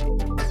strategy.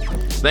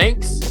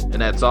 Thanks, and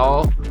that's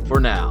all for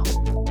now.